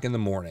 3:00 in the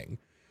morning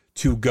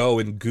to go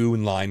and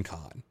goon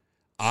LineCon.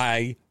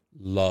 I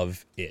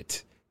love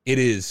it. It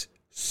is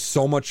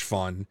so much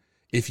fun.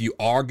 If you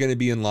are going to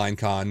be in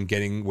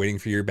LineCon, waiting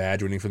for your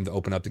badge, waiting for them to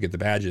open up to get the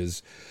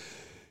badges,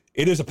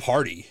 it is a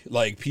party.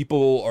 Like,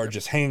 people are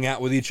just hanging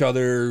out with each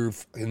other.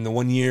 In the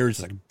 1 year,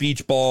 it's like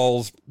beach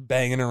balls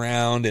banging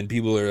around, and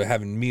people are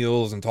having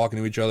meals and talking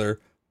to each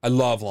other. I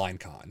love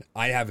LineCon.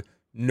 I have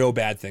no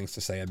bad things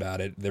to say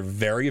about it. They're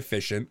very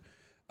efficient.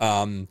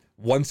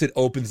 Once it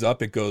opens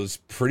up, it goes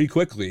pretty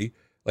quickly.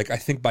 Like, I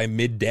think by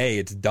midday,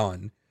 it's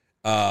done.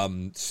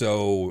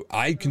 So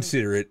I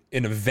consider it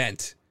an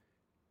event.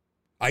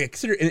 I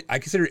consider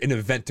it an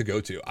event to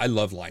go to. I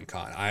love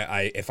LineCon.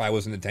 I if I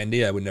was an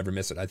attendee, I would never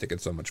miss it. I think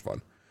it's so much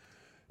fun.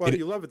 Well,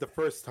 you love it the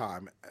first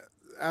time.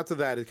 After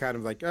that, it's kind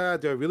of like, do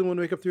I really want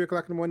to wake up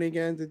 3:00 in the morning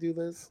again to do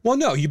this? Well,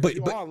 no, but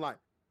online.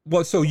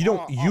 Well, so you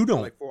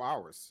don't like 4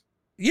 hours.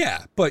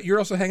 Yeah, but you're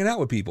also hanging out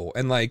with people,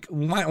 and like,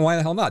 why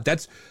the hell not?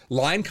 That's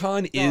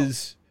LineCon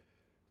is.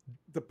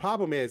 The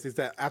problem is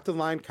that after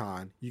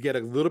LineCon, you get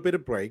a little bit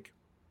of break,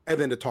 and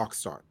then the talks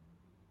start.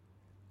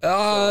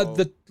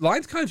 The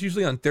LineCon is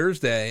usually on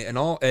Thursday,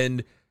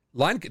 and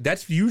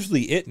that's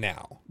usually it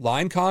now.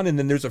 LineCon, and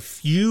then there's a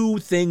few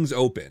things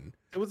open.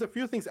 There was a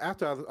few things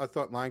after I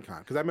thought LineCon,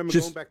 because I remember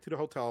going back to the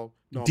hotel,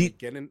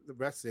 getting the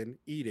rest in,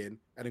 eating,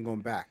 and then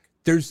going back.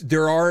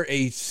 There are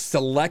a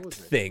select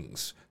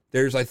things.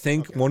 There's, I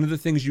think, one of the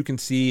things you can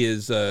see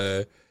is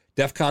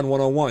DEF CON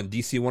 101,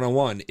 DC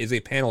 101 is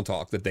a panel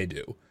talk that they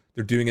do.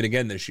 They're doing it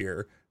again this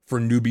year for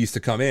newbies to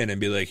come in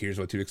and be like, here's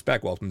what to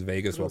expect. Welcome to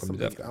Vegas. Welcome to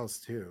DEF CON. Else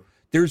too.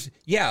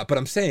 But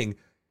I'm saying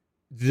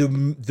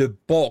the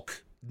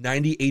bulk,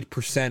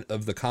 98%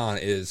 of the con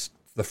is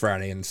the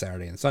Friday and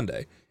Saturday and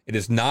Sunday. It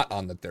is not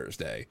on the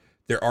Thursday.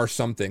 There are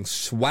some things.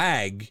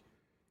 Swag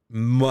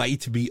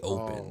might be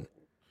open.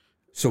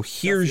 So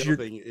here's your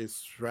thing is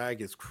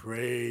swag is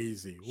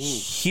crazy. Ooh.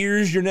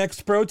 Here's your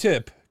next pro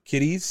tip,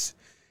 kiddies.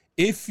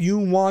 If you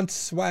want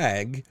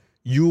swag,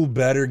 you'll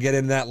better get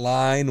in that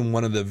line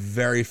one of the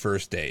very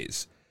first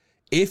days.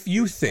 If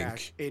you think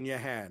cash in your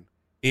hand.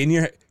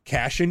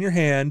 Cash in your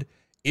hand.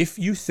 If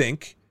you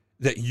think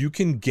that you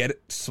can get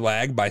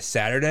swag by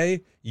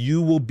Saturday,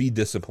 you will be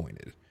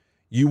disappointed.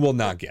 You will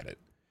not get it.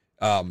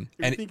 If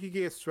you think you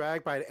get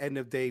swag by the end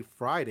of day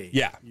Friday,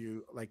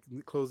 you like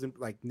closing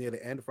like near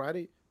the end of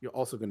Friday, you're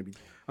also going to be,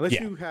 unless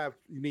you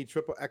need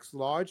triple X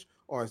large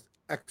or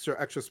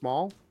extra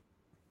small,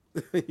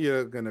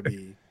 you're going to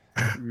be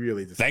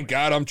really disappointed. Thank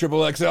God I'm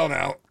triple XL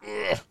now.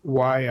 Ugh.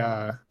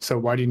 Why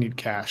do you need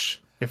cash?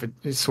 If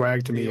it's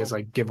swag to me is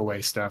like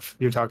giveaway stuff.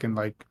 You're talking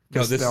like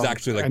no, this is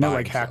actually like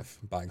buying stuff.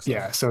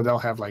 Yeah, so they'll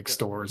have like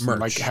stores. Merch.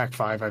 Like Hack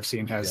 5 I've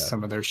seen has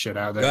some of their shit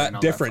out there.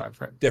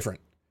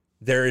 Different.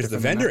 There is the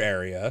vendor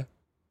area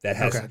that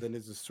has. Okay. Then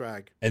there's the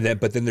swag.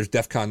 But then there's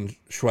DEF CON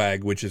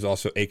swag, which is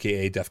also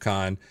AKA DEF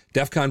CON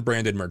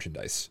branded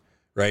merchandise,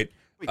 right?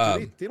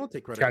 Wait, they don't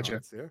take credit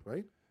cards there,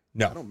 right?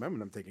 No, I don't remember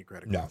them taking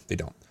credit cards. No, they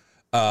don't.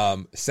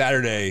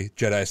 Saturday,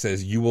 Jedi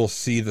says you will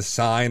see the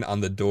sign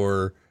on the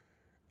door.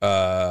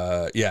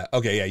 You'll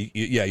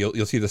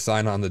see the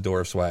sign on the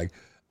door of swag.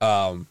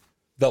 The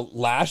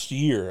last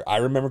year, I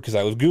remember because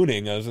I was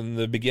gooning, I was in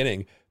the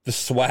beginning. The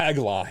swag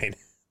line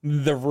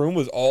The room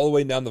was all the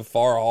way down the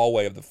far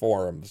hallway of the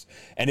forums,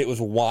 and it was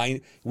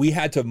wind. We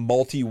had to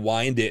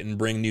multi-wind it and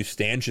bring new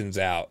stanchions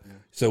out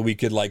so we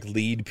could like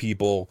lead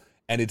people.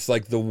 And it's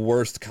like the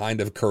worst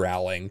kind of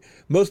corralling.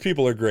 Most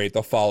people are great;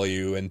 they'll follow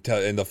you and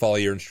they'll follow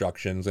your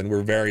instructions. And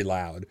we're very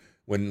loud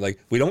when like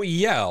we don't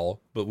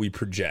yell, but we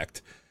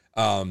project.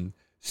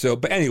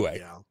 But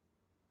anyway,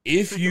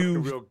 if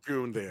you like a real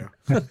goon there,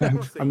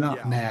 I'm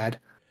not mad.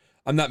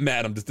 I'm not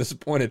mad. I'm just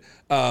disappointed.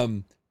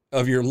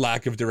 Of your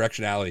lack of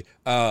directionality.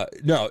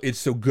 No, it's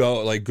so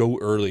go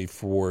early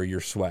for your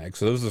swag.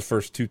 So those are the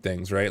first two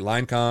things, right?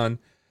 LineCon,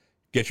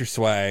 get your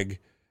swag,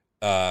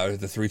 the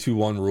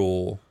 3-2-1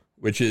 rule,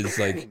 which is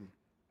like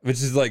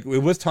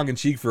it was tongue in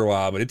cheek for a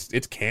while, but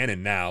it's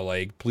canon now.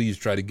 Like, please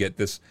try to get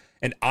this.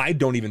 And I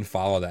don't even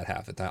follow that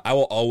half the time. I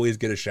will always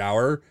get a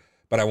shower,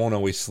 but I won't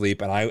always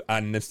sleep.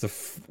 And it's the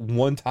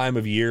one time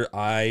of year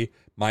my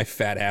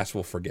fat ass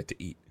will forget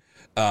to eat.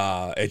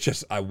 It's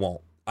just I won't.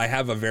 I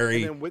have a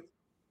very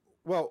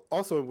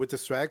also with the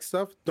swag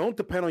stuff, don't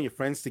depend on your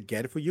friends to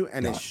get it for you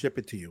and then ship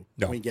it to you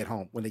when you get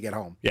home. When they get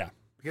home,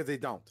 because they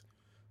don't.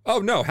 Oh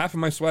no, half of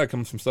my swag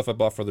comes from stuff I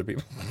bought for other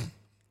people.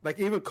 Like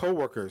even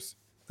coworkers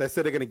that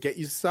said they're gonna get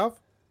you stuff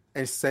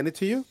and send it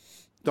to you,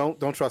 don't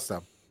trust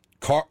them.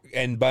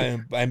 And by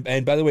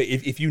the way,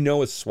 if you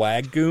know a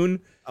swag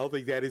goon, I don't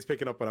think Daddy's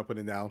picking up what I'm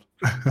putting down.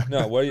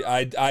 No,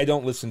 I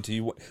don't listen to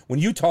you when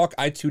you talk.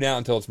 I tune out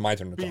until it's my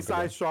turn to talk.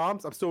 BSides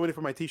Shams, I'm still waiting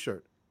for my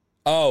T-shirt.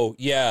 Oh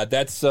yeah,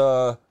 that's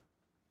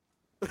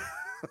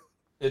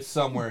it's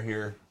somewhere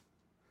here.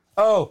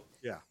 Oh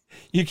yeah,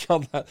 you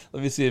called that.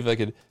 Let me see if I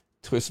can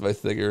twist my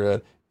thing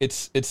around.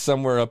 It's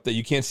somewhere up that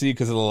you can't see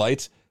because of the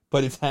lights,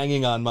 but it's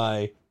hanging on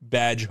my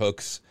badge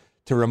hooks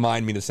to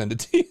remind me to send it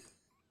to you.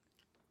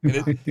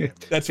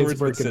 That's where it's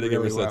been sitting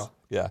ever since.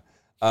 Yeah.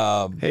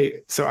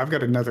 Hey, so I've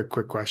got another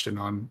quick question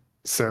on.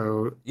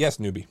 So yes,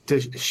 newbie. To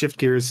shift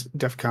gears,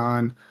 DEF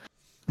CON.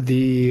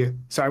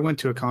 So I went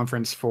to a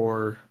conference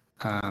for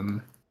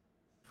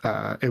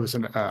it was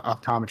an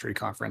optometry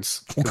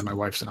conference because my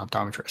wife's an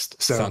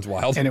optometrist. So sounds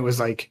wild. And it was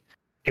like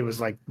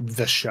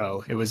the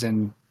show. It was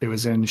in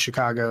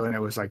Chicago, and it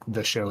was like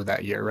the show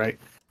that year, right?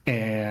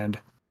 And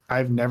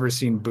I've never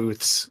seen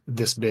booths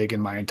this big in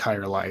my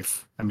entire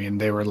life. I mean,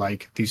 they were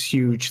like these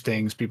huge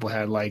things. People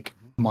had like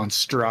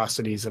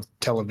monstrosities of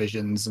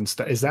televisions and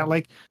stuff. Is that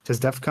like, does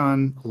DEF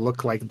CON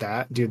look like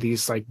that? Do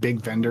these like big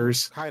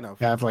vendors kind of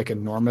have like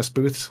enormous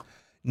booths?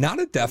 Not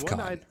at DEF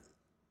CON.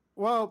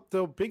 Well,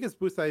 the biggest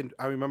booth I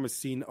remember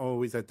seeing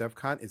always at DEF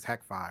CON is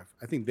Hack 5.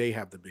 I think they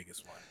have the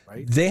biggest one,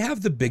 right? They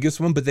have the biggest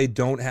one, but they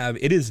don't have,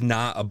 it is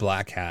not a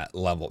Black Hat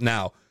level.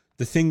 Now,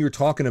 the thing you're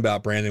talking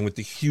about, Brandon, with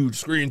the huge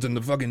screens and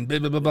the fucking blah,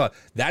 blah, blah, blah,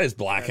 that is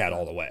Black Hat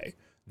all the way.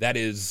 That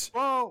is...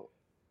 Well,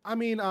 I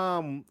mean,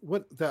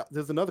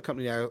 there's another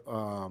company I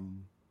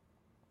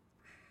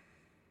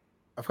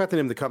forgot the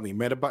name of the company,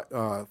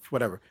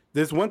 whatever.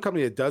 There's one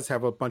company that does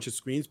have a bunch of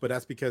screens, but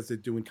that's because they're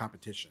doing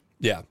competition.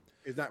 Yeah.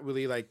 It's not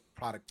really like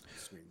product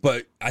screens.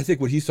 But I think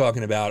what he's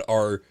talking about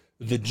are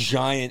the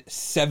giant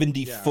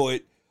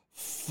 70-foot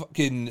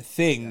fucking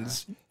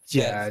things.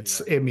 Yeah,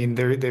 I mean,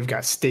 they've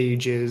got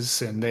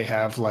stages, and they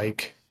have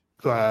like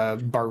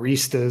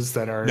baristas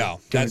that are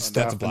doing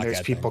stuff. That's a Black Hat.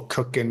 There's people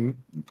cooking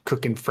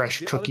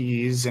fresh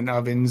cookies in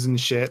ovens and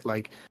shit.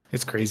 Like,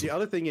 it's crazy. The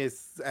other thing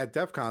is at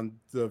DEF CON,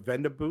 the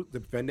vendor booth,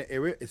 the vendor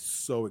area is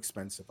so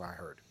expensive, I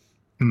heard.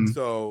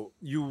 So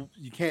you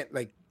can't,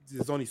 like,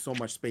 there's only so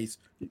much space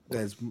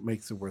that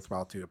makes it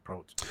worthwhile to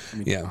approach.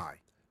 To buy.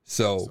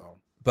 So,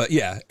 but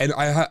yeah,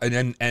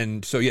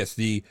 and so yes,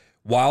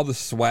 while the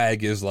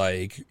swag is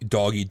like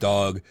dog eat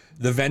dog,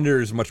 the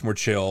vendor is much more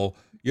chill.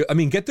 I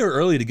mean, get there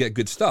early to get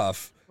good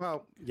stuff.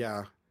 Well,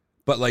 yeah,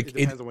 but like it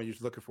depends on what you're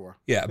looking for.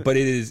 Yeah, but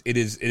it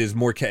is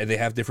more. They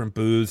have different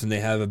booths and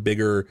they have a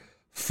bigger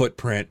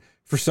footprint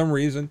for some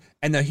reason.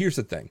 And now here's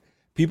the thing.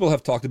 People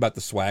have talked about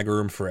the swag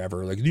room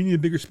forever. Like, you need a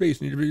bigger space,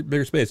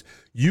 bigger space.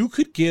 You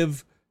could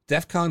give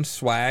DEF CON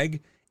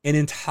swag an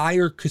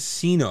entire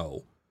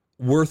casino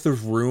worth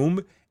of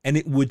room, and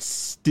it would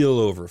still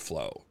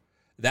overflow.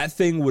 That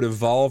thing would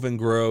evolve and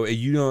grow.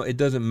 It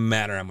doesn't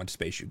matter how much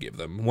space you give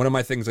them. One of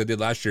my things I did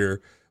last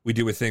year, we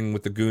do a thing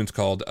with the goons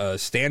called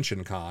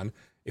Stanchion Con.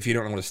 If you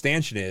don't know what a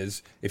stanchion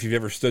is, if you've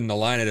ever stood in a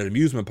line at an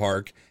amusement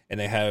park and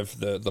they have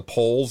the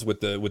poles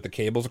with the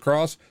cables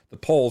across, the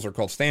poles are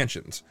called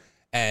stanchions.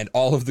 And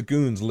all of the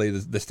goons lay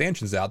the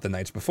stanchions out the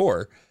nights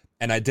before.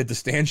 And I did the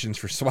stanchions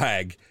for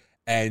swag.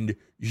 And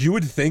you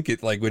would think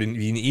it like would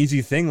be an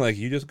easy thing, like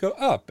you just go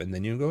up and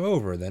then you go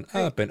over, then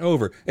up and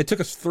over. It took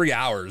us 3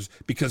 hours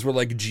because we're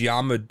like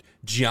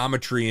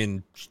geometry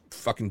and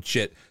fucking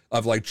shit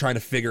of like trying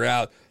to figure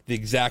out the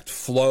exact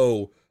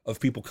flow of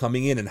people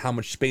coming in and how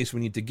much space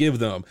we need to give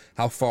them,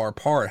 how far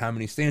apart, how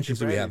many stanchions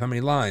do we have, how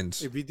many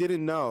lines. If you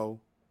didn't know,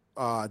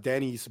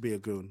 Danny used to be a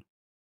goon.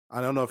 I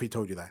don't know if he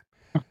told you that.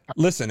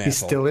 Listen, he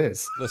asshole. still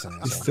is. Listen,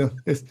 asshole. He still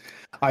is.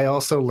 I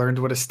also learned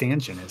what a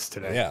stanchion is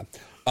today.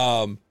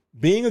 Yeah.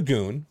 Being a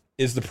goon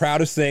is the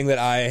proudest thing that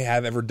I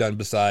have ever done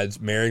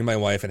besides marrying my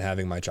wife and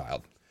having my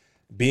child.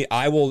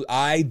 I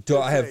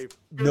have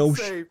no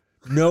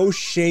no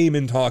shame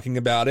in talking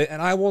about it,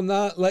 and I will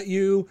not let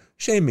you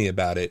shame me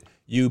about it.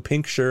 You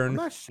pink shirt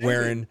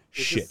wearing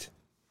shit.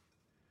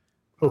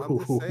 I'm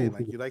just saying,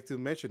 like, you like to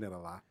mention it a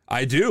lot.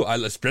 I do.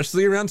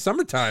 Especially around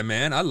summertime,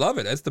 man. I love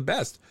it. It's the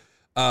best.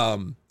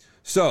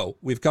 So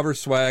we've covered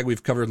swag.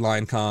 We've covered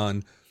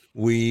LineCon.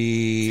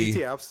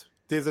 CTFs.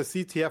 There's a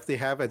CTF they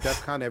have at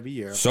DEF CON every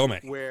year. So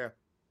many. Where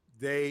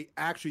they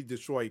actually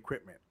destroy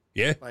equipment.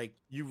 Yeah. Like,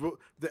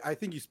 I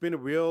think you spin a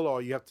wheel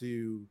or you have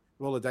to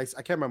roll a dice.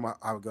 I can't remember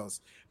how it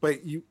goes. But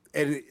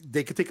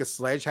they could take a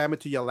sledgehammer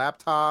to your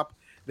laptop.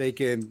 They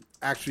can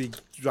actually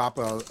drop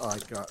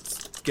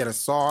get a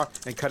saw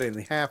and cut it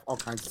in half, all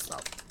kinds of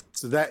stuff.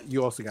 So that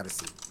you also got to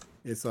see.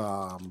 It's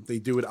they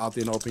do it out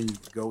there in the open. You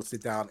go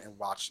sit down and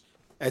watch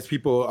as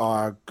people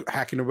are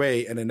hacking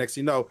away, and the next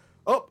thing you know,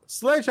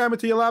 sledgehammer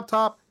to your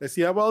laptop. Let's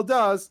see how well it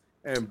does,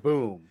 and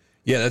boom.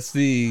 Yeah, that's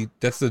the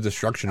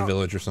destruction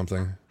village or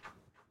something.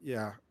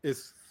 Yeah,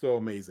 it's so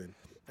amazing.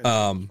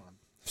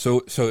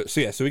 So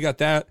we got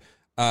that.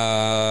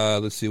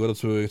 Let's see, what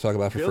else we talk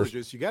about for villages,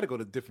 first? You got to go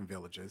to different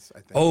villages, I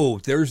think. Oh,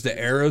 there's the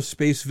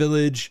aerospace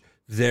village.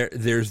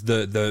 There's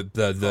the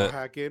car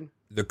hacking.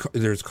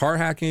 There's car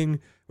hacking,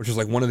 which is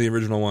like one of the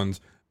original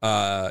ones.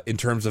 In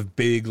terms of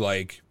big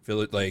like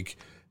village like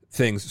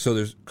things. So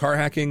there's car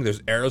hacking.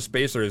 There's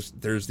aerospace.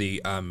 There's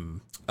the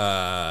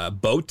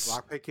boats.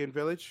 Lockpicking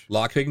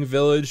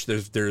village.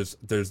 There's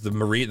the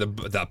marine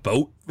the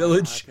boat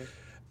village.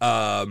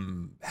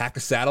 Hack a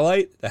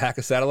satellite. The hack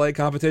a satellite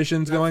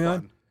competition's going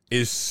on.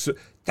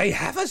 They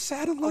have a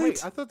satellite? Oh,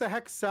 wait, I thought the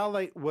hack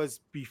satellite was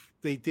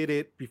they did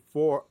it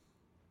before.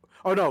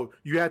 Oh no,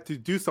 you had to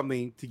do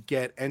something to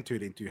get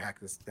entered into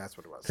hack this. That's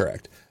what it was.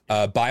 Correct.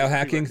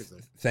 Biohacking.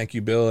 Thank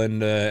you, Bill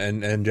and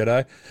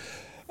Jedi.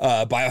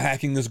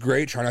 Biohacking is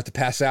great. Try not to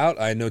pass out.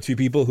 I know 2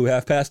 people who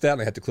have passed out and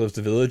they had to close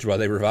the village while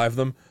they revived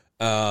them.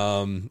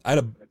 I had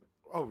a.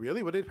 Oh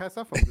really? What did it pass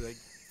out from? Like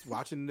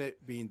watching it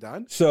being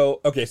done?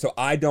 So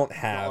I don't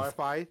have.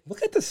 Wi-Fi?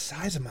 Look at the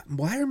size of my.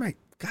 Why are my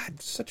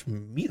God such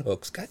meat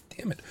hooks? God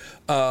damn it.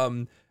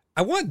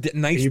 I want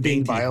nice. Are you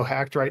being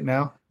biohacked right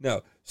now?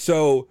 No.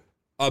 So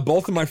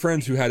both of my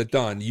friends who had it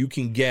done, you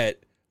can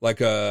get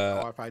like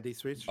a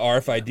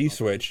RFID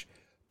switch,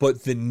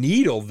 but the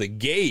needle, the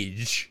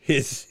gauge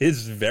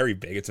is very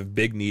big. It's a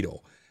big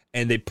needle.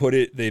 And they put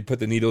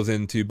the needles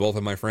into both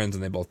of my friends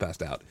and they both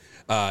passed out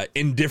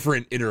in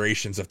different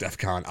iterations of DEF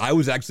CON. I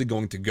was actually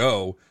going to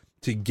go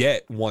to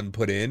get one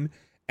put in,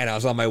 and I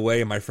was on my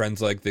way, and my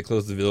friends like, they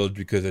closed the village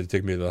because they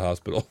took me to the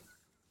hospital.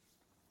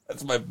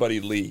 That's my buddy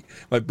Lee.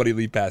 My buddy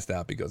Lee passed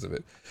out because of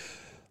it.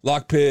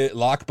 Lock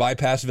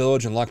Bypass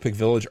Village and Lockpick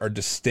Village are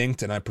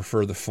distinct, and I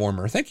prefer the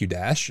former. Thank you,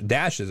 Dash.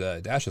 Dash is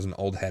an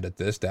old head at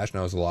this. Dash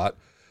knows a lot.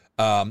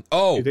 Do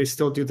they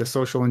still do the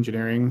social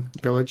engineering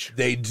village?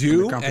 They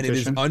do, and it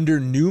is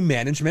under new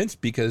management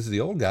because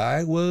the old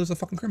guy was a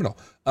fucking criminal.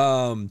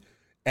 So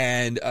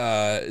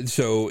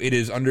it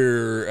is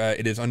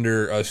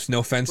under Snow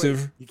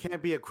Offensive. Wait, you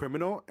can't be a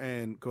criminal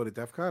and go to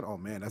DEF CON? Oh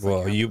man, that's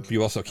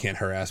you also can't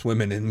harass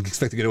women and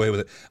expect to get away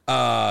with it.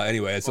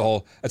 Anyway, that's a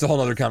whole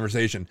other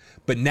conversation.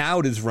 But now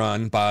it is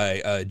run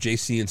by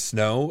JC and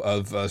Snow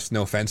of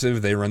Snow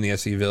Offensive. They run the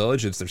SE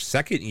Village. It's their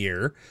second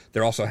year.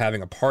 They're also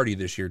having a party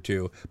this year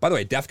too. By the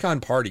way, DEF CON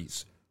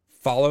parties.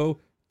 Follow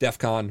DEF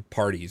CON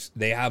parties.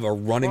 They have a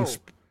running.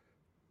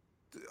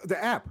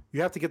 The app.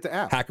 You have to get the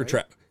app. Hacker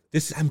Trap.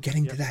 I'm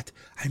getting to that.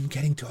 I'm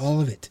getting to all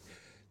of it.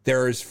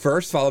 There's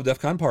first follow DEF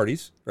CON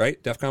parties,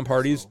 right? DEF CON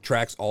parties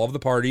tracks all of the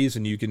parties,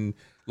 and you can,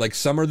 like,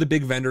 some are the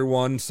big vendor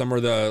ones, some are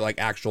the, like,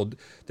 actual,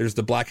 there's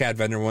the Black Hat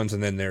vendor ones,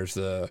 and then there's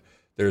the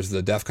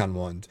DEF CON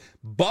ones.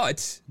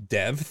 But,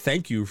 Dev,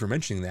 thank you for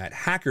mentioning that.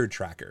 Hacker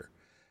Tracker.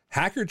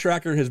 Hacker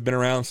Tracker has been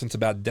around since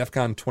about DEF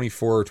CON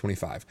 24 or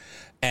 25,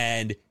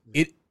 and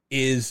it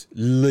is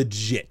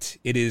legit.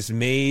 It is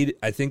made,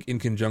 I think, in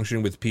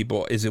conjunction with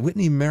people. Is it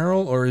Whitney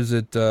Merrill or is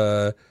it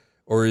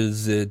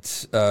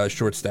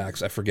Short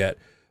Stacks? I forget.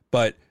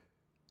 But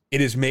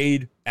it is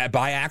made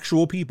by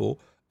actual people,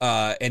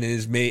 and it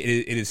is made.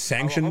 It is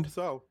sanctioned. I hope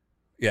so.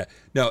 Yeah.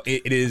 No,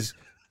 it is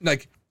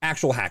like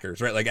actual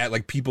hackers, right?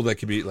 Like people that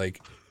could be like.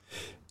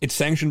 It's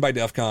sanctioned by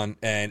DEF CON,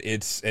 and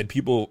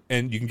people,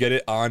 and you can get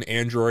it on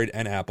Android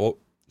and Apple.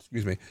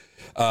 Excuse me.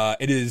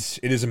 It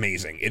is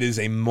amazing. It is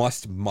a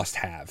must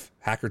have.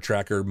 Hacker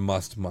Tracker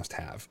must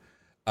have.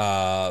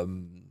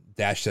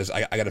 Dash says,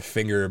 I got a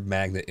finger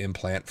magnet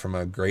implant from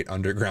a great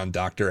underground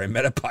doctor I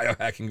met at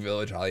Biohacking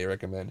Village. Highly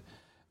recommend.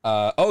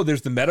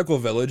 There's the medical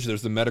village.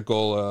 There's the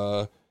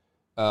medical,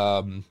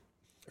 I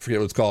forget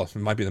what it's called. It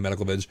might be the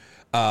medical village.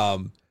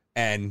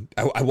 And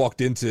I walked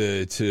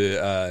into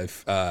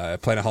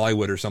Planet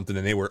Hollywood or something,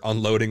 and they were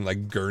unloading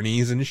like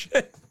gurneys and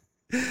shit.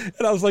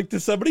 And I was like,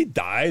 did somebody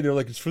die? They're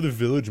like, it's for the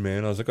village,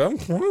 man. I was like,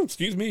 oh,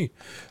 excuse me.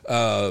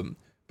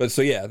 But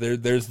so yeah,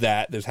 there's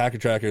that. There's Hacker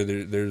Tracker.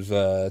 There's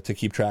to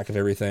keep track of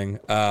everything.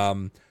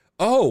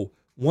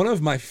 One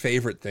of my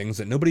favorite things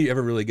that nobody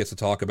ever really gets to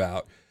talk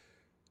about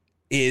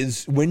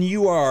is when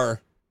you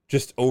are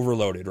just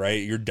overloaded,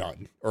 right? You're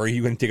done. Or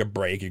you can take a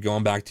break. You're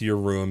going back to your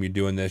room. You're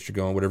doing this. You're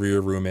going whatever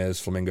your room is,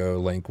 Flamingo,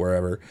 Link,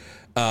 wherever.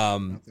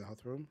 Mental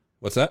health room?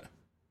 What's that?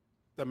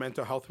 The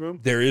mental health room?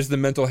 There is the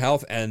mental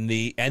health and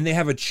they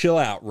have a chill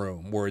out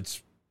room where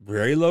it's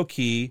very low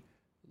key,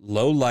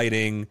 low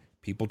lighting.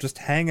 People just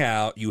hang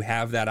out. You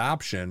have that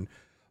option.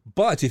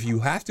 But if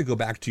you have to go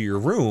back to your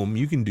room,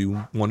 you can do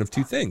one of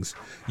two things.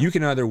 You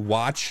can either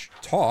watch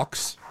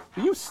talks.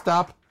 Will you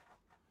stop?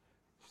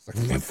 It's like,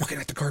 I'm fucking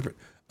at the carpet.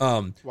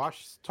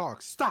 Watch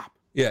talks. Stop.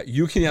 Yeah,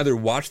 you can either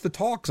watch the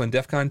talks on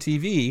DEF CON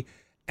TV,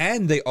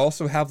 and they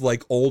also have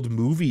like old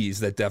movies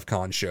that DEF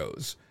CON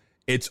shows.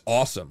 It's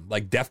awesome.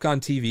 Like DEF CON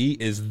TV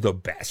is the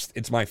best.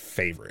 It's my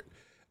favorite.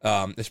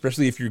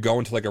 Especially if you're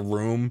going to like a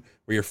room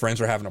where your friends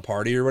are having a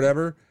party or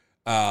whatever.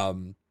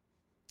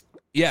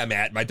 Yeah,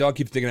 Matt, my dog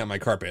keeps digging at my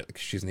carpet. Like,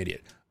 she's an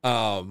idiot.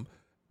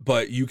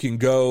 But you can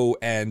go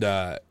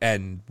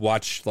and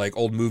watch like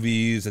old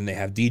movies, and they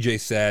have DJ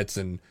sets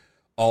and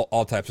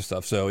all types of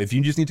stuff. So if you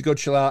just need to go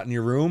chill out in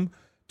your room,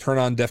 turn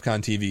on DEF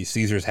CON TV.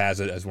 Caesars has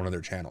it as one of their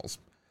channels.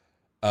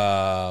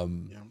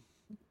 Quiet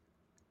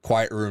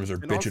rooms are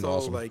bitchin'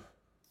 awesome. Like,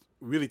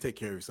 really take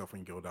care of yourself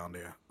when you go down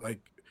there. Like,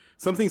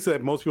 some things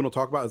that most people don't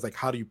talk about is like,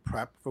 how do you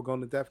prep for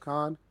going to DEF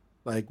CON?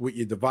 Like, what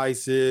your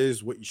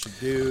devices, what you should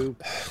do.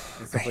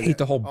 And stuff I hate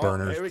the whole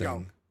burner here we thing.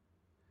 go.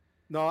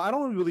 No, I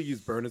don't really use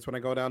burners when I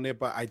go down there,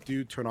 but I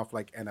do turn off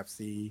like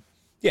NFC,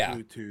 Yeah.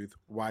 Bluetooth,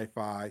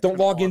 Wi-Fi. Don't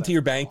log all into that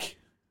your stuff bank. off.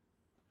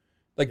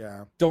 Like,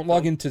 Yeah. don't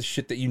log into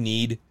shit that you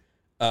need.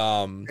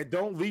 And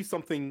don't leave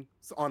something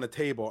on the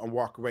table and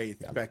walk away,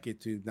 expect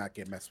it to not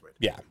get messed with.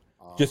 Yeah.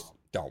 Just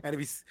don't. And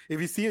if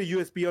you see a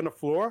USB on the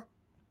floor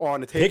or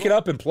on the table, Pick it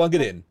up and plug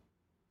it in.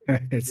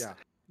 It's Yeah.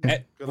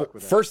 And Good luck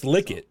with that. first,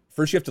 lick it.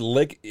 First, you have to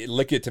lick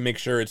it to make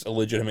sure it's a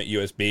legitimate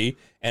USB,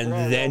 and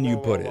then you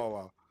put it.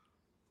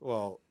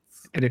 Well,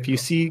 and if you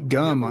see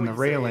gum on the what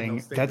you say in railing,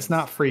 those that's statements.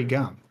 not free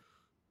gum.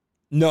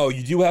 No,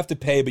 you do have to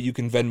pay, but you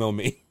can Venmo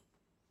me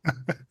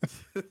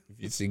if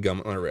you see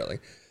gum on a railing.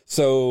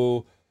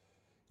 So,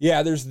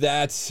 yeah, there's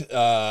that.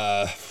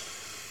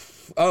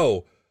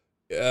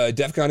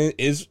 DEF CON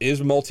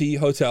is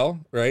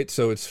multi-hotel, right?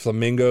 So it's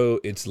Flamingo,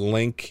 it's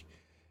Link,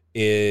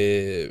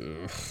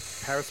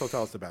 Paris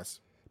Hotel is the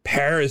best.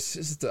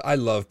 Paris. I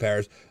love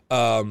Paris.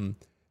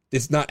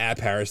 It's not at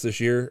Paris this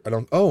year.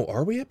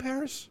 Are we at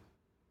Paris?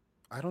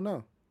 I don't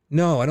know.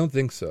 No, I don't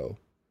think so.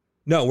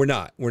 No, we're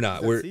not.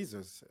 We're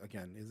Caesars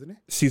again, isn't it?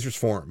 Caesar's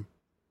Forum.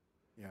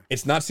 Yeah.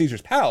 It's not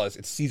Caesar's Palace.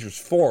 It's Caesar's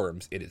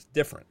Forums. It is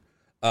different.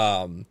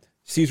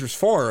 Caesar's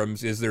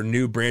Forums is their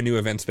brand new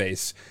event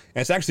space,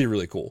 and it's actually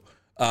really cool.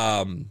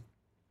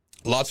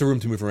 Lots of room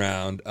to move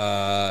around.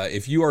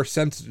 If you are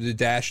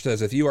Dash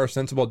says, if you are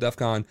sensible at DEF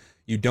CON,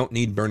 you don't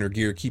need burner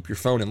gear. Keep your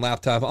phone and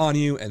laptop on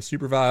you and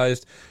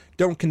supervised.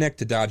 Don't connect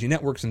to dodgy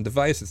networks and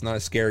devices. It's not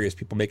as scary as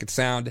people make it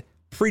sound.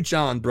 Preach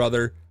on,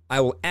 brother. I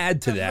will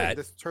add to that.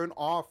 Just turn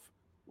off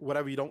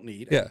whatever you don't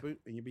need. Yeah. And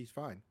you'll be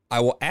fine.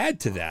 I will add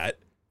to that.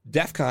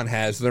 DEF CON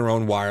has their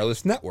own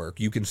wireless network.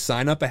 You can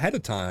sign up ahead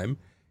of time.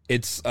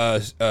 It's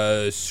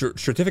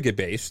certificate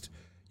based.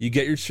 You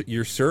get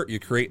your cert, you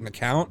create an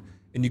account,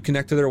 and you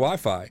connect to their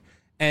Wi-Fi.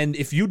 And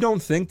if you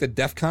don't think that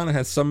DEF CON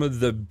has some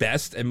of the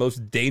best and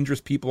most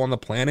dangerous people on the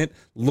planet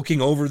looking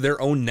over their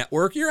own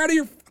network, you're out of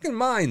your fucking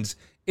minds.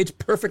 It's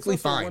perfectly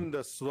It's also fine. one of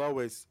the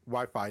slowest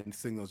Wi-Fi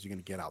signals you're going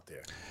to get out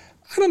there.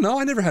 I don't know.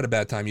 I never had a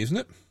bad time using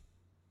it.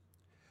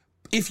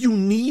 If you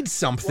need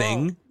something.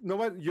 Well, you know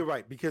what? You're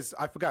right, because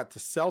I forgot the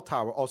cell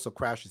tower also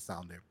crashes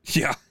down there.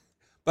 Yeah.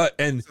 So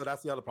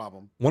that's the other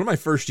problem. One of my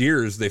first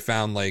years, they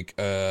found like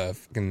a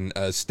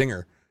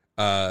stinger.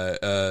 They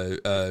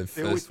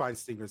always find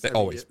stingers.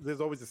 Always.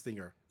 There's always a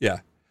stinger. Yeah.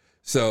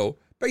 So,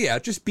 but yeah,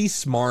 just be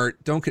smart.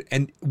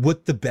 And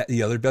what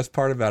the other best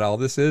part about all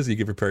this is, you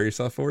can prepare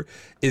yourself for,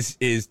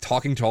 is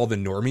talking to all the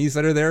normies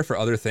that are there for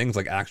other things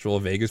like actual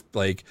Vegas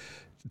like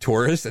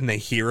tourists, and they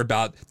hear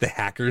about the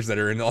hackers that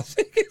are in Las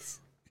Vegas,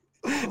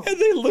 and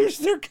they lose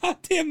their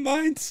goddamn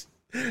minds.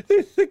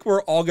 They think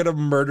we're all gonna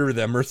murder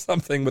them or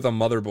something with a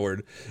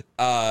motherboard.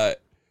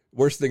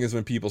 Worst thing is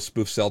when people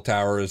spoof cell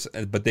towers,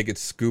 but they get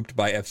scooped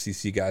by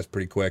FCC guys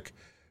pretty quick.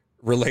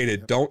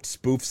 Related, don't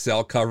spoof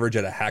cell coverage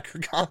at a hacker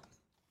con.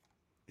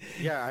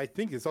 Yeah, I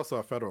think it's also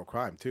a federal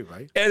crime too,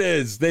 right? It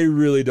is. They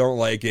really don't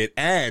like it.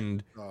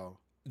 And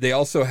they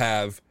also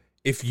have,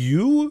 if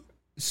you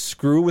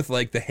screw with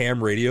like the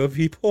ham radio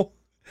people,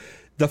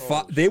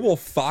 they will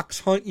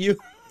fox hunt you,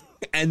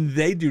 and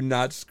they do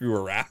not screw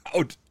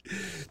around.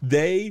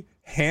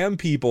 Ham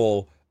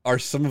people are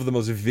some of the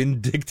most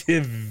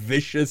vindictive,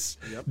 vicious,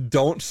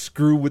 don't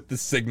screw with the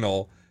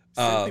signal.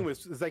 Same thing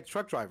with, it's like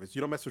truck drivers.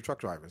 You don't mess with truck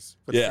drivers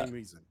for the same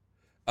reason.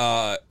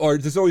 Or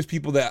there's always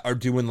people that are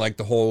doing like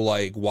the whole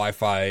like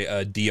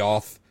Wi-Fi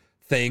de-auth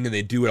thing, and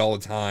they do it all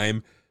the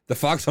time. The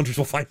fox hunters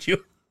will find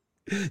you.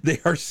 They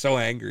are so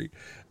angry.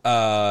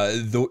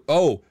 The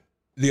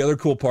other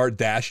cool part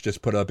Dash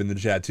just put up in the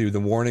chat too, the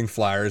warning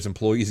flyers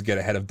employees get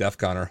ahead of DEF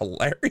CON are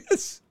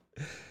hilarious.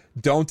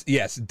 Don't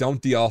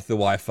de-auth the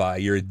Wi-Fi.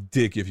 You're a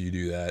dick if you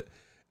do that.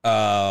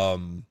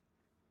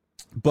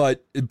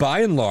 But by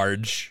and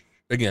large,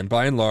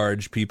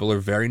 people are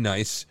very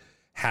nice.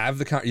 Have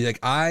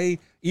the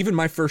even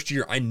my first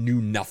year, I knew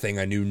nothing.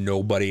 I knew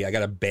nobody. I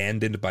got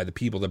abandoned by the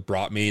people that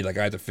brought me. Like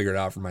I had to figure it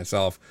out for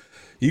myself.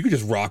 You could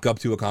just rock up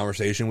to a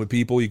conversation with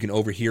people. You can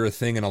overhear a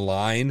thing in a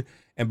line,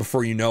 and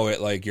before you know it,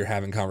 like you're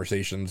having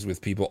conversations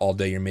with people all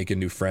day. You're making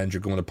new friends.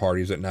 You're going to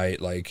parties at night.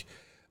 Like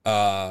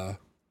some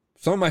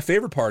of my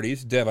favorite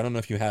parties, Dev. I don't know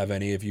if you have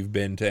any. If you've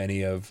been to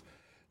any of.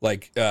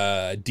 Like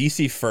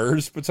DC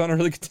Furs puts on a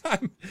really good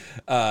time.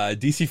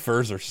 DC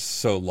Furs are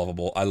so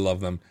lovable. I love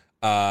them.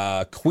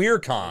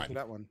 QueerCon.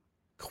 That one.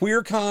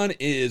 QueerCon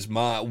is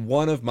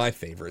one of my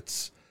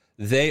favorites.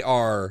 They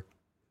are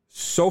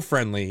so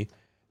friendly,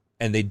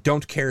 and they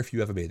don't care if you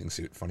have a bathing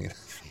suit. Funny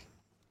enough.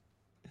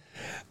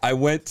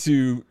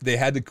 They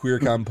had the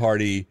QueerCon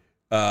party.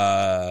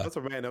 That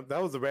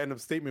was a random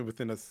statement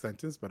within a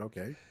sentence, but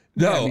okay.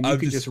 No, yeah, I mean, you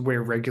could just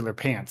wear regular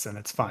pants and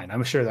it's fine.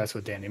 I'm sure that's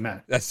what Danny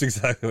meant. That's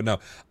exactly what. No,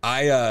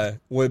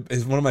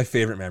 is one of my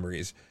favorite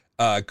memories.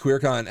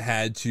 QueerCon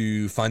had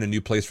to find a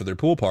new place for their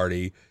pool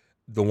party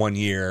the one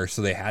year,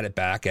 so they had it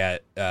back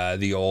at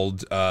the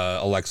old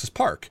Alexis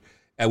Park,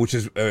 which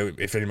is,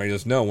 if anybody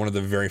doesn't know, one of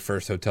the very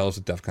first hotels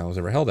that DEF CON was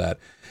ever held at.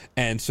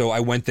 And so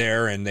I went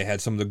there, and they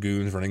had some of the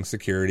goons running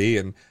security,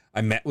 and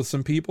I met with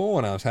some people,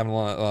 and I was having a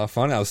lot of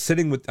fun. I was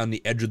sitting on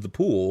the edge of the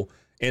pool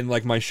in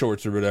like my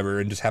shorts or whatever,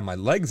 and just had my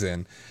legs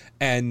in,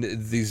 and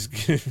these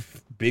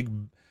big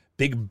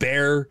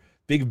bear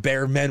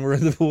men were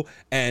in the pool,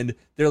 and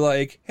they're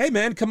like, "Hey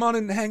man, come on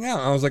and hang out."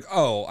 And I was like,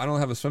 "Oh, I don't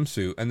have a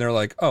swimsuit," and they're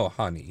like, "Oh,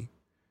 honey,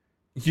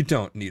 you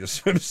don't need a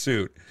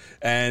swimsuit,"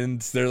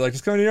 and they're like,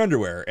 "Just go in your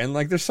underwear," and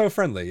like they're so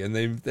friendly, and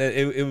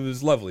it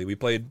was lovely. We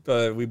played beach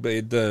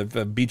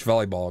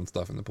volleyball and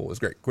stuff in the pool. It was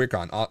great.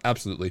 QueerCon,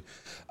 absolutely.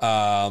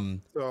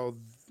 So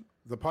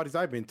the parties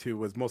I've been to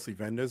was mostly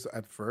vendors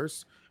at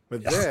first,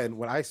 but then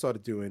what I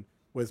started doing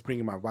was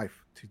bringing my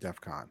wife to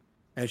DEF CON,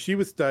 and she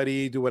would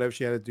study, do whatever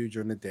she had to do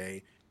during the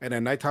day, and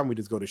at nighttime we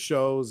just go to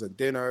shows and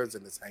dinners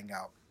and just hang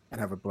out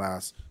and have a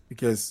blast.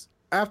 Because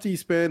after you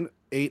spend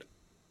 8,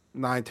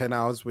 9, 10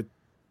 hours with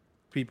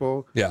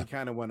people, you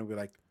kind of want to be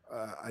like,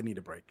 I need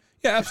a break.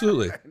 Yeah,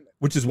 absolutely.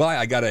 Which is why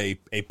I got a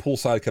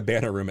poolside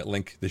cabana room at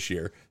Link this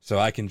year, so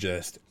I can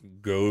just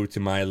go to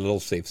my little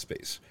safe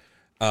space.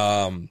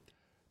 But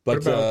what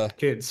about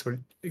kids?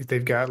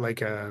 They've got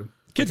like a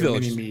kids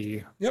village.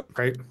 Yep.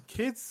 Right.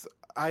 Kids,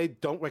 I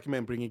don't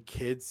recommend bringing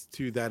kids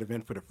to that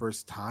event for the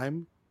first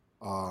time.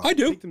 I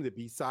do. Take them to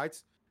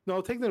BSides.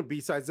 No, take them to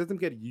BSides. Let them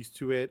get used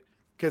to it,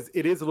 because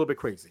it is a little bit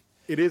crazy.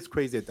 It is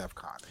crazy at DEF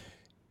CON.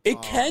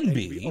 It can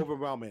be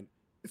overwhelming.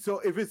 So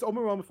if it's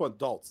overwhelming for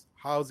adults,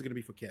 how is it going to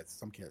be for kids?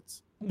 Some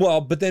kids. Well,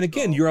 but then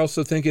again, you're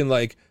also thinking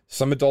like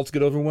some adults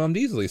get overwhelmed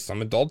easily.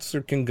 Some adults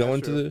can go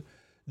into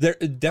the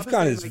DEF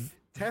CON is like,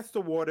 test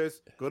the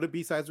waters. Go to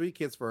BSides with your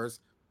kids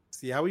first,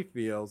 see how he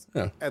feels,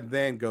 and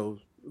then go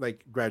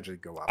like gradually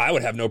go up. I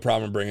would have no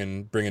problem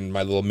bringing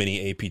my little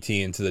mini APT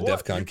into the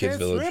DEF CON Kids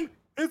Village. Swim?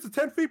 It's a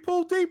 10 feet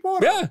pool deep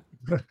water.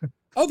 Yeah.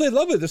 Oh, they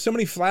love it. There's so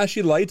many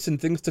flashy lights and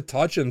things to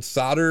touch and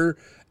solder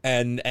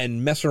and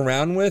mess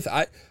around with.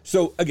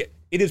 So again,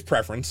 it is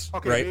preference.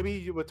 Okay, right? Maybe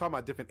you were talking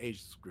about different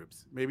age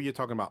groups. Maybe you're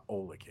talking about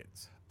older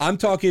kids. I'm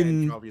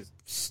talking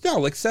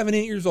like 7,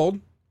 8 years old.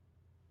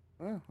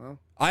 Oh, well.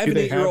 I have an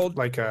 8-year-old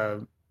like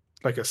a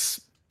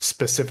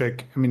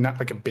specific. I mean, not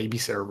like a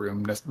babysitter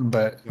room,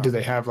 but do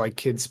they have like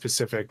kid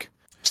specific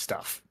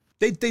stuff?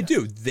 They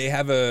do. They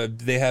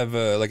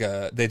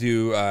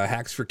do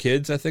Hacks for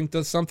Kids, I think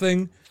does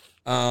something.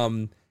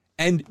 And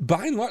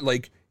by and large,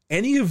 like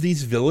any of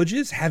these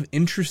villages have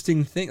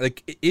interesting things.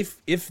 Like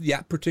if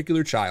that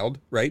particular child,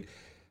 right?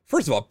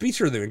 First of all, be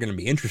sure they're going to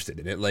be interested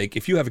in it. Like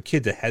if you have a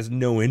kid that has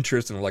no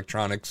interest in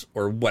electronics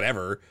or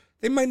whatever,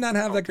 they might not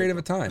have that great of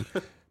a time.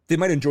 They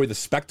might enjoy the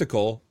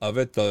spectacle of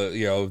it,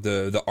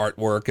 the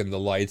artwork and the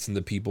lights and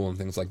the people and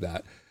things like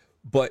that.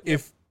 But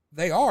if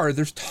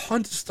there's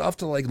tons of stuff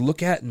to like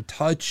look at and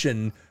touch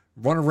and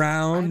run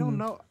around. I don't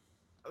know.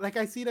 Like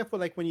I see that for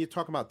like when you're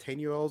talking about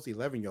 10-year-olds,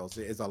 11-year-olds,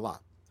 it is a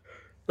lot.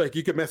 Like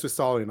you could mess with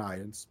soldering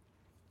irons.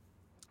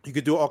 You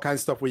could do all kinds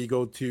of stuff where you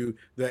go to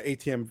the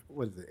ATM.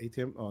 What is it?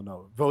 ATM? Oh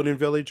no, voting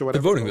village or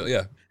whatever. The voting village,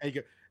 yeah.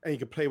 And you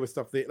could play with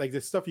stuff. Like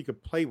there's stuff you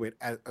could play with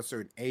at a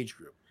certain age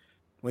group.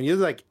 When you're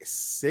like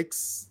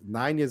 6,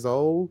 9 years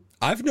old,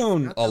 I've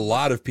known a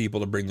lot of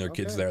people to bring their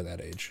kids there that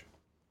age.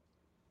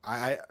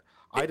 I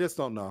just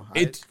don't know.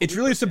 It's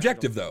really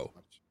subjective though.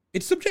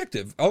 It's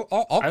subjective. I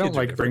don't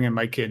like bringing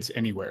my kids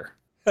anywhere.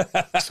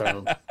 So,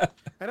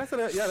 and that's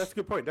a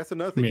good point. That's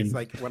another thing. It's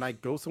like when I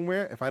go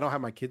somewhere, if I don't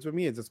have my kids with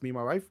me, it's just me and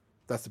my wife.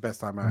 That's the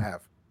best time I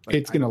have. Like,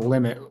 it's going to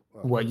limit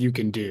what you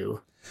can do.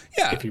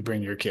 Yeah. If you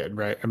bring your kid,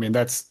 right? I mean,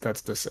 that's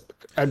the.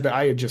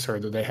 I had just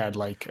heard that they had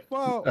like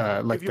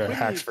the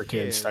Hacks for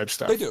Kids type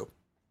stuff. They do.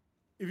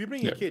 If you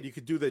bring your kid, you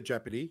could do the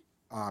Jeopardy,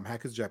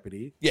 Hackers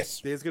Jeopardy. Yes.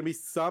 There's gonna be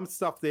some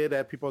stuff there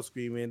that people are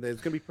screaming. There's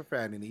gonna be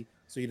profanity,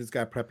 so you just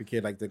gotta prep your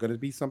kid. Like there's gonna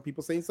be some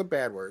people saying some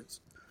bad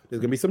words.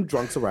 There's gonna be some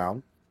drunks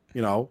around.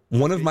 You know.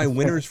 One of my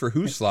winners for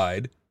Who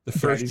Slide the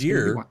first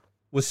year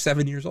was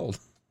 7 years old.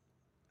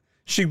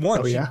 She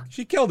won. Oh, yeah?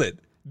 She killed it.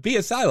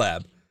 BSI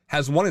Lab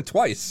has won it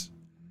twice.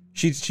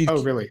 She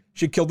Oh, really?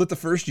 She killed it the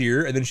first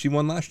year, and then she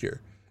won last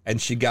year.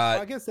 And she got...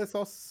 I guess that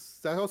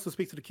also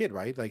speaks to the kid,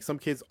 right? Like, some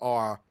kids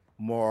are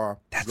more...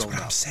 That's what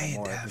I'm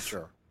saying, Dev.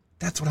 Mature.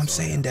 That's what I'm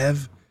saying,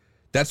 Dev.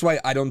 That's why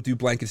I don't do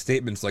blanket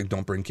statements like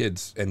don't bring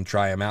kids and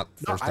try them out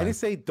No, first I time. didn't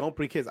say don't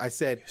bring kids. I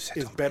said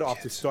it's better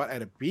off to start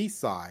at a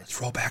B-side. Let's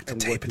roll back the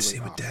tape and see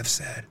what Dev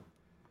said.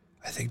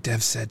 I think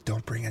Dev said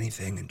don't bring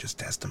anything and just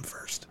test them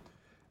first.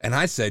 And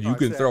I said you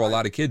can throw a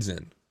lot of kids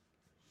in.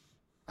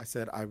 I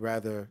said I'd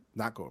rather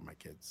not go with my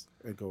kids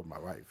and go with my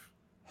wife.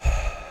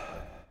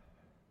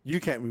 You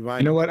can't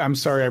remind You know what? I'm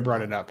sorry I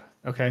brought it up.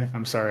 Okay?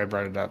 I'm sorry I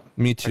brought it up.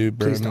 Me too,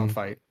 bro. Please don't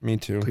fight. Me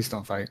too. Please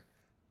don't fight.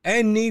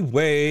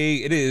 Anyway,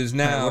 it is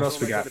now. What else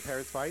we got? The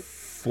parents fight?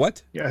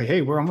 What? Yeah,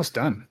 hey, we're almost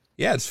done.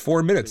 Yeah, it's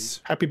 4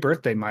 minutes. Happy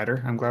birthday,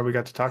 Miter. I'm glad we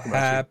got to talk about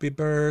Happy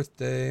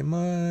birthday,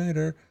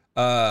 Miter.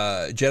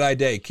 Jedi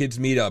Day, kids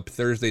meet up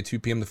Thursday, 2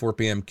 p.m. to 4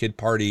 p.m. Kid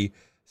party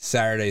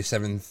Saturday,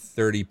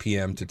 7:30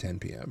 p.m. to 10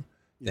 p.m.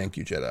 Thank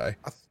you, Jedi.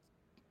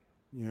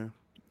 Yeah.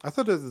 I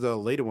thought the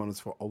later one was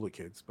for older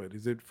kids, but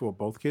is it for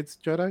both kids,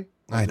 Jedi?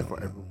 I don't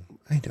know.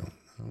 I don't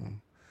know.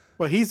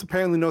 Well, he's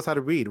apparently knows how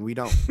to read, and we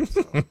don't.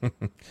 So.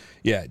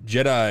 Yeah,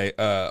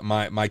 Jedi,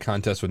 my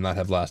contest would not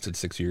have lasted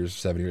 6 years,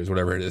 7 years,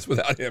 whatever it is,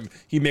 without him.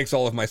 He makes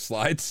all of my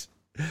slides.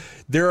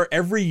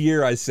 Every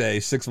year I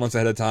say 6 months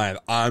ahead of time,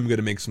 I'm going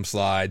to make some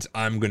slides.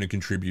 I'm going to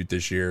contribute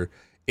this year.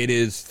 It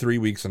is 3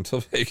 weeks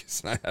until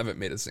Vegas, and I haven't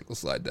made a single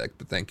slide deck,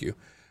 but thank you.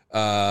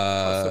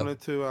 Similar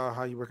to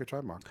how you work at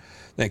Trimark.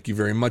 Thank you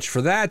very much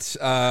for that.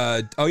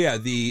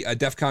 The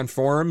DEF CON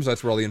forums,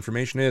 that's where all the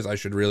information is. I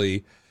should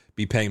really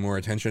be paying more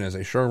attention as a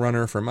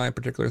showrunner for my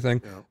particular thing.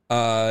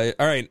 Yeah.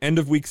 All right, end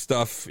of week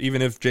stuff.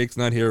 Even if Jake's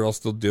not here, I'll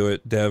still do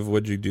it. Dev,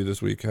 what'd you do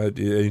this week?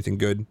 Anything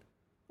good?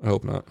 I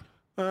hope not.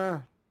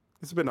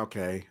 It's been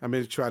okay. I'm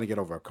trying to get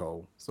over a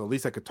cold, so at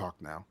least I could talk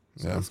now.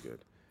 So that's good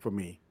for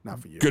me, not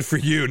for you. Good for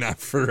you, not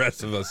for the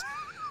rest of us.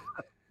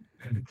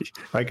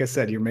 Like I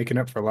said, you're making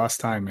up for lost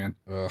time, man.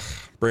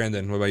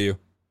 Brandon, what about you?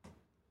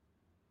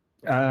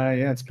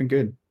 Yeah, it's been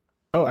good.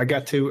 Oh, I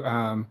got to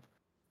I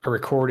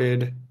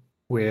recorded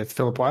with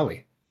Philip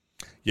Wiley.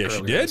 Yes,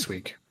 you did this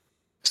week.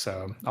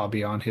 So I'll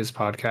be on his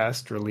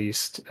podcast,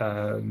 released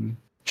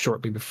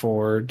shortly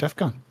before DEF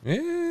CON.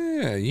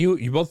 Yeah,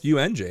 you both, you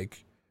and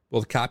Jake,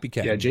 both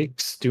copycat. Yeah,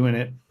 Jake's doing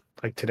it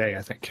like today.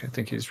 I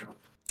think he's.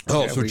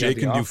 Oh, so Jake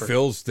can do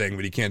Phil's thing,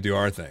 but he can't do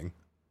our thing.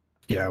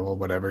 Yeah, well,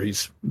 whatever.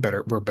 He's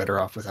better. We're better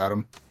off without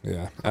him.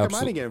 Yeah, absolutely. I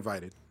didn't get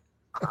invited.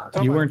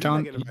 You weren't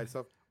on.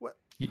 What?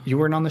 You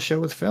weren't on the show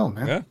with Phil,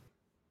 man. Yeah.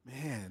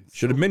 Man,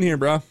 should have been here,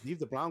 bro. Leave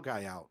the brown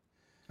guy out.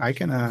 I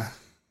can.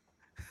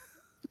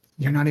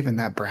 You're not even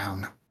that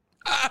brown.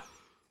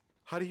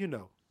 How do you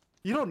know?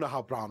 You don't know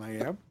how brown I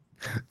am.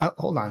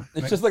 Hold on.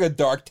 It's just like a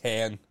dark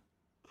tan.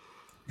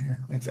 Yeah,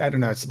 I don't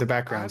know. It's the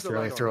background's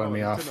really throwing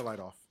me off. Turn the light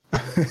off.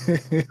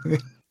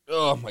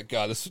 Oh my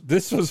god,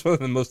 this was one of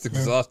the most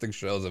exhausting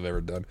shows I've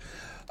ever done.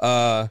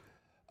 All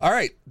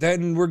right,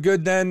 then we're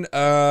good. Then what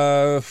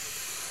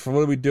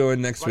are we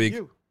doing next week?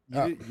 You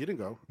didn't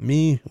go.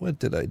 Me? What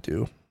did I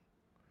do?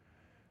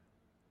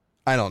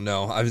 I don't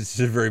know. I was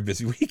a very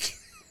busy week.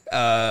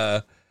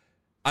 I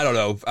don't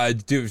know.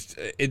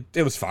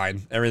 It was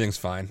fine. Everything's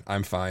fine.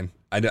 I'm fine.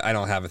 I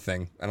don't have a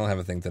thing. I don't have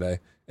a thing today,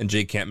 and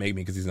Jake can't make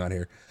me because he's not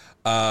here.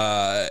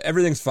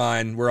 Everything's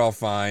fine. We're all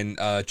fine.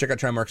 Check out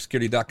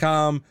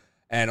TrimarkSecurity.com,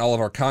 and all of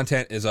our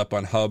content is up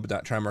on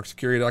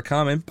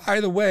hub.trimarksecurity.com. And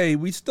by the way,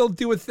 we still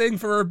do a thing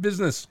for our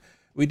business.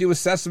 We do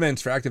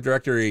assessments for Active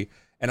Directory,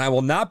 and I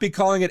will not be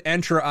calling it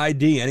Entra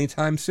ID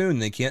anytime soon.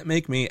 They can't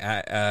make me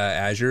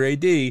Azure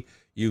AD.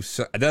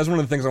 That's one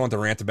of the things I want to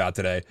rant about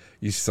today.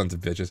 You sons of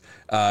bitches.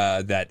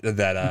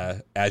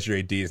 That Azure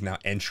AD is now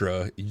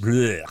Entra.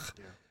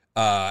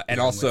 And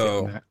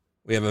also,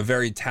 we have a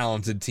very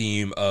talented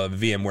team of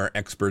VMware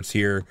experts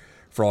here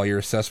for all your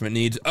assessment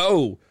needs.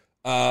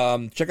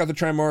 Check out the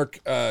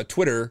Trimark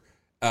Twitter.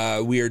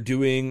 We are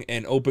doing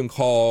an open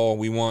call.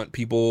 We want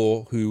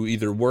people who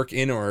either work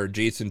in or are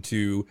adjacent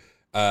to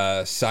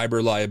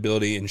cyber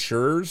liability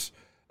insurers.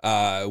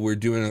 We're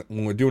doing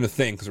a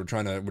thing because we're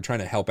trying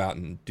to help out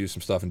and do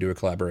some stuff and do a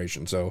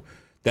collaboration. So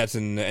that's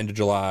in the end of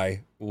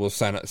July.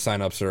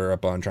 Sign-ups are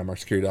up on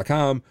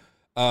TrimarkSecurity.com.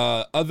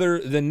 Other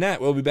than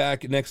that, we'll be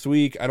back next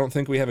week. I don't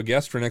think we have a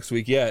guest for next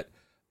week yet,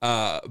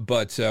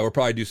 but we'll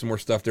probably do some more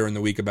stuff during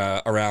the week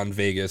around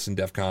Vegas and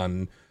DEF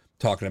CON,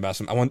 talking about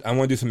some. I want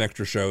to do some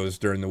extra shows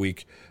during the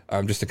week,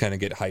 just to kind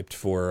of get hyped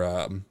for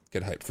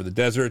the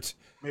desert.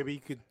 Maybe you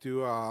could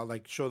do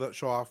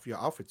show off your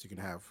outfits you can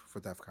have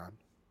for DEF CON.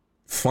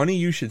 Funny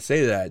you should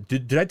say that.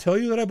 Did I tell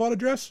you that I bought a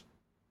dress?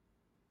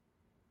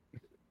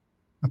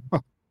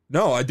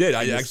 No, I did.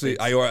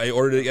 I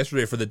ordered it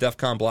yesterday for the DEF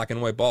CON black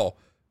and white ball.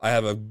 I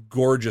have a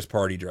gorgeous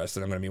party dress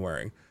that I'm going to be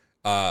wearing.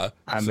 I'm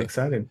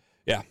excited.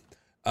 Yeah.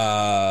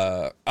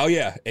 A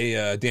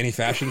Danny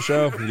fashion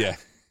show. Yeah.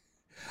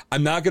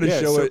 I'm not going to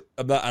show it.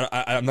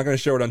 I'm not going to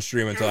show it on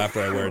stream until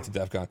after I wear it to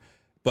DEF CON.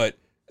 But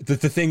the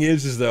thing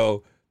is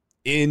though,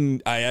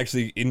 in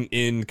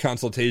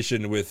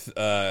consultation with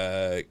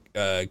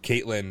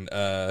Caitlin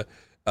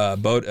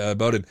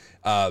Bowden,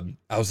 I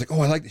was like,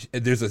 oh, I like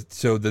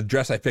so the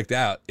dress I picked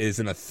out is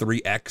in a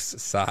 3X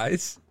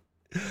size.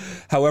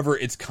 However,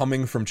 it's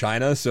coming from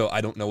China, so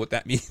I don't know what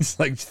that means.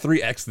 Like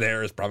 3X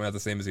there is probably not the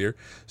same as here.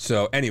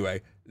 So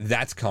anyway,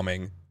 that's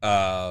coming.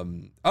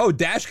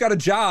 Dash got a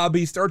job.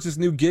 He starts his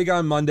new gig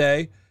on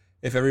Monday.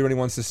 If everybody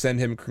wants to send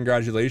him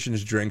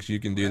congratulations drinks, you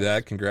can do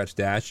that. Congrats,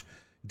 Dash.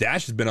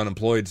 Dash has been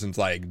unemployed since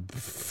like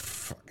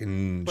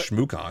fucking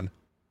ShmooCon.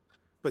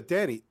 But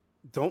Danny,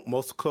 don't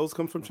most clothes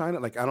come from China?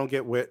 Like, I don't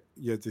get what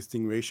your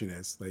distinction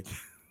is. Like,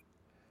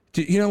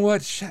 you know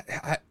what?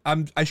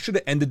 I should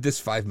have ended this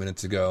 5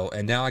 minutes ago,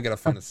 and now I gotta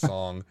find a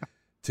song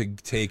to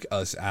take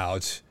us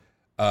out.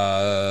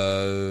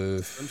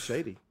 I'm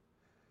shady.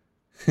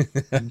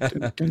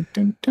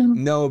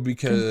 No,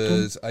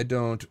 because I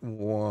don't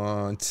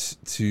want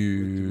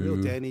to.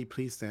 Real Danny,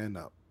 please stand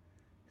up.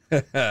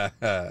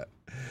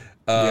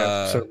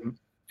 So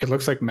it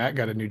looks like Matt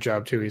got a new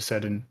job too. He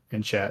said in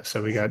chat.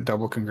 So we got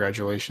double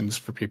congratulations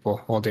for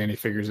people while Danny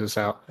figures this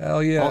out.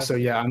 Hell yeah! Also,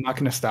 I'm not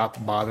going to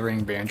stop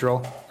bothering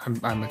Bandrel.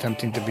 I'm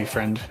attempting to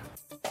befriend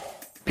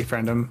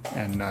him,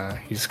 and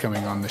he's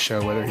coming on the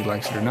show whether he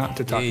likes it or not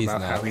to talk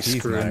about how he's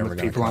screwing with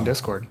people on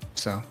Discord.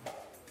 So,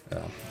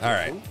 all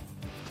right.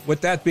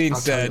 With that being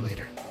said,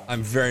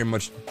 I'm very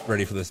much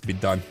ready for this to be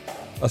done.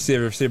 I'll see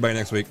everybody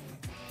next week.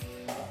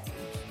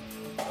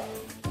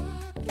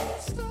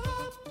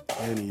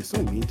 Danny, you're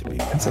so mean to me.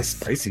 It's a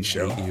spicy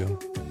show. You.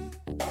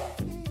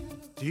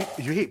 Do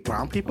you hate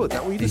brown people? Is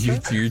that what you just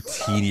said? You're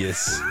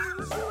tedious.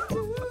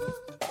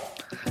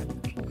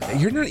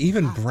 You're not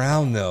even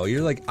brown though.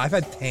 You're like, I've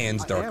had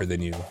tans darker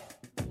than you.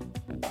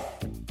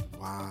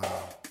 Wow.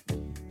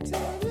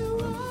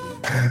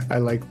 I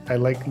like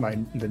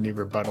the new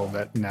rebuttal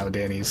that now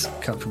Danny's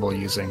comfortable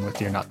using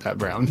with "you're not that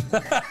brown."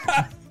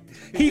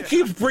 He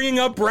keeps bringing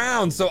up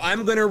brown, so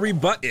I'm gonna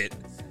rebut it.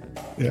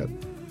 Yeah.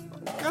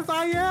 Because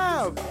I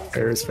am.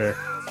 Fair is fair.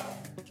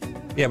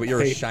 Yeah, but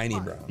you're a shiny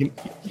brown.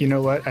 You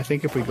know what? I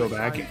think if we go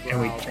back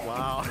and we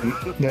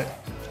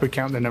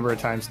count the number of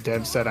times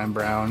Dev said I'm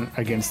brown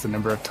against the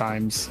number of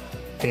times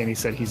Danny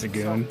said he's a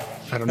goon,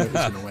 I don't know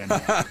who's going to win.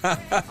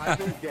 I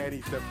think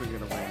Danny's definitely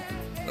going to win.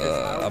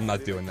 I'm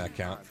not doing that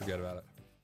count. Forget about it.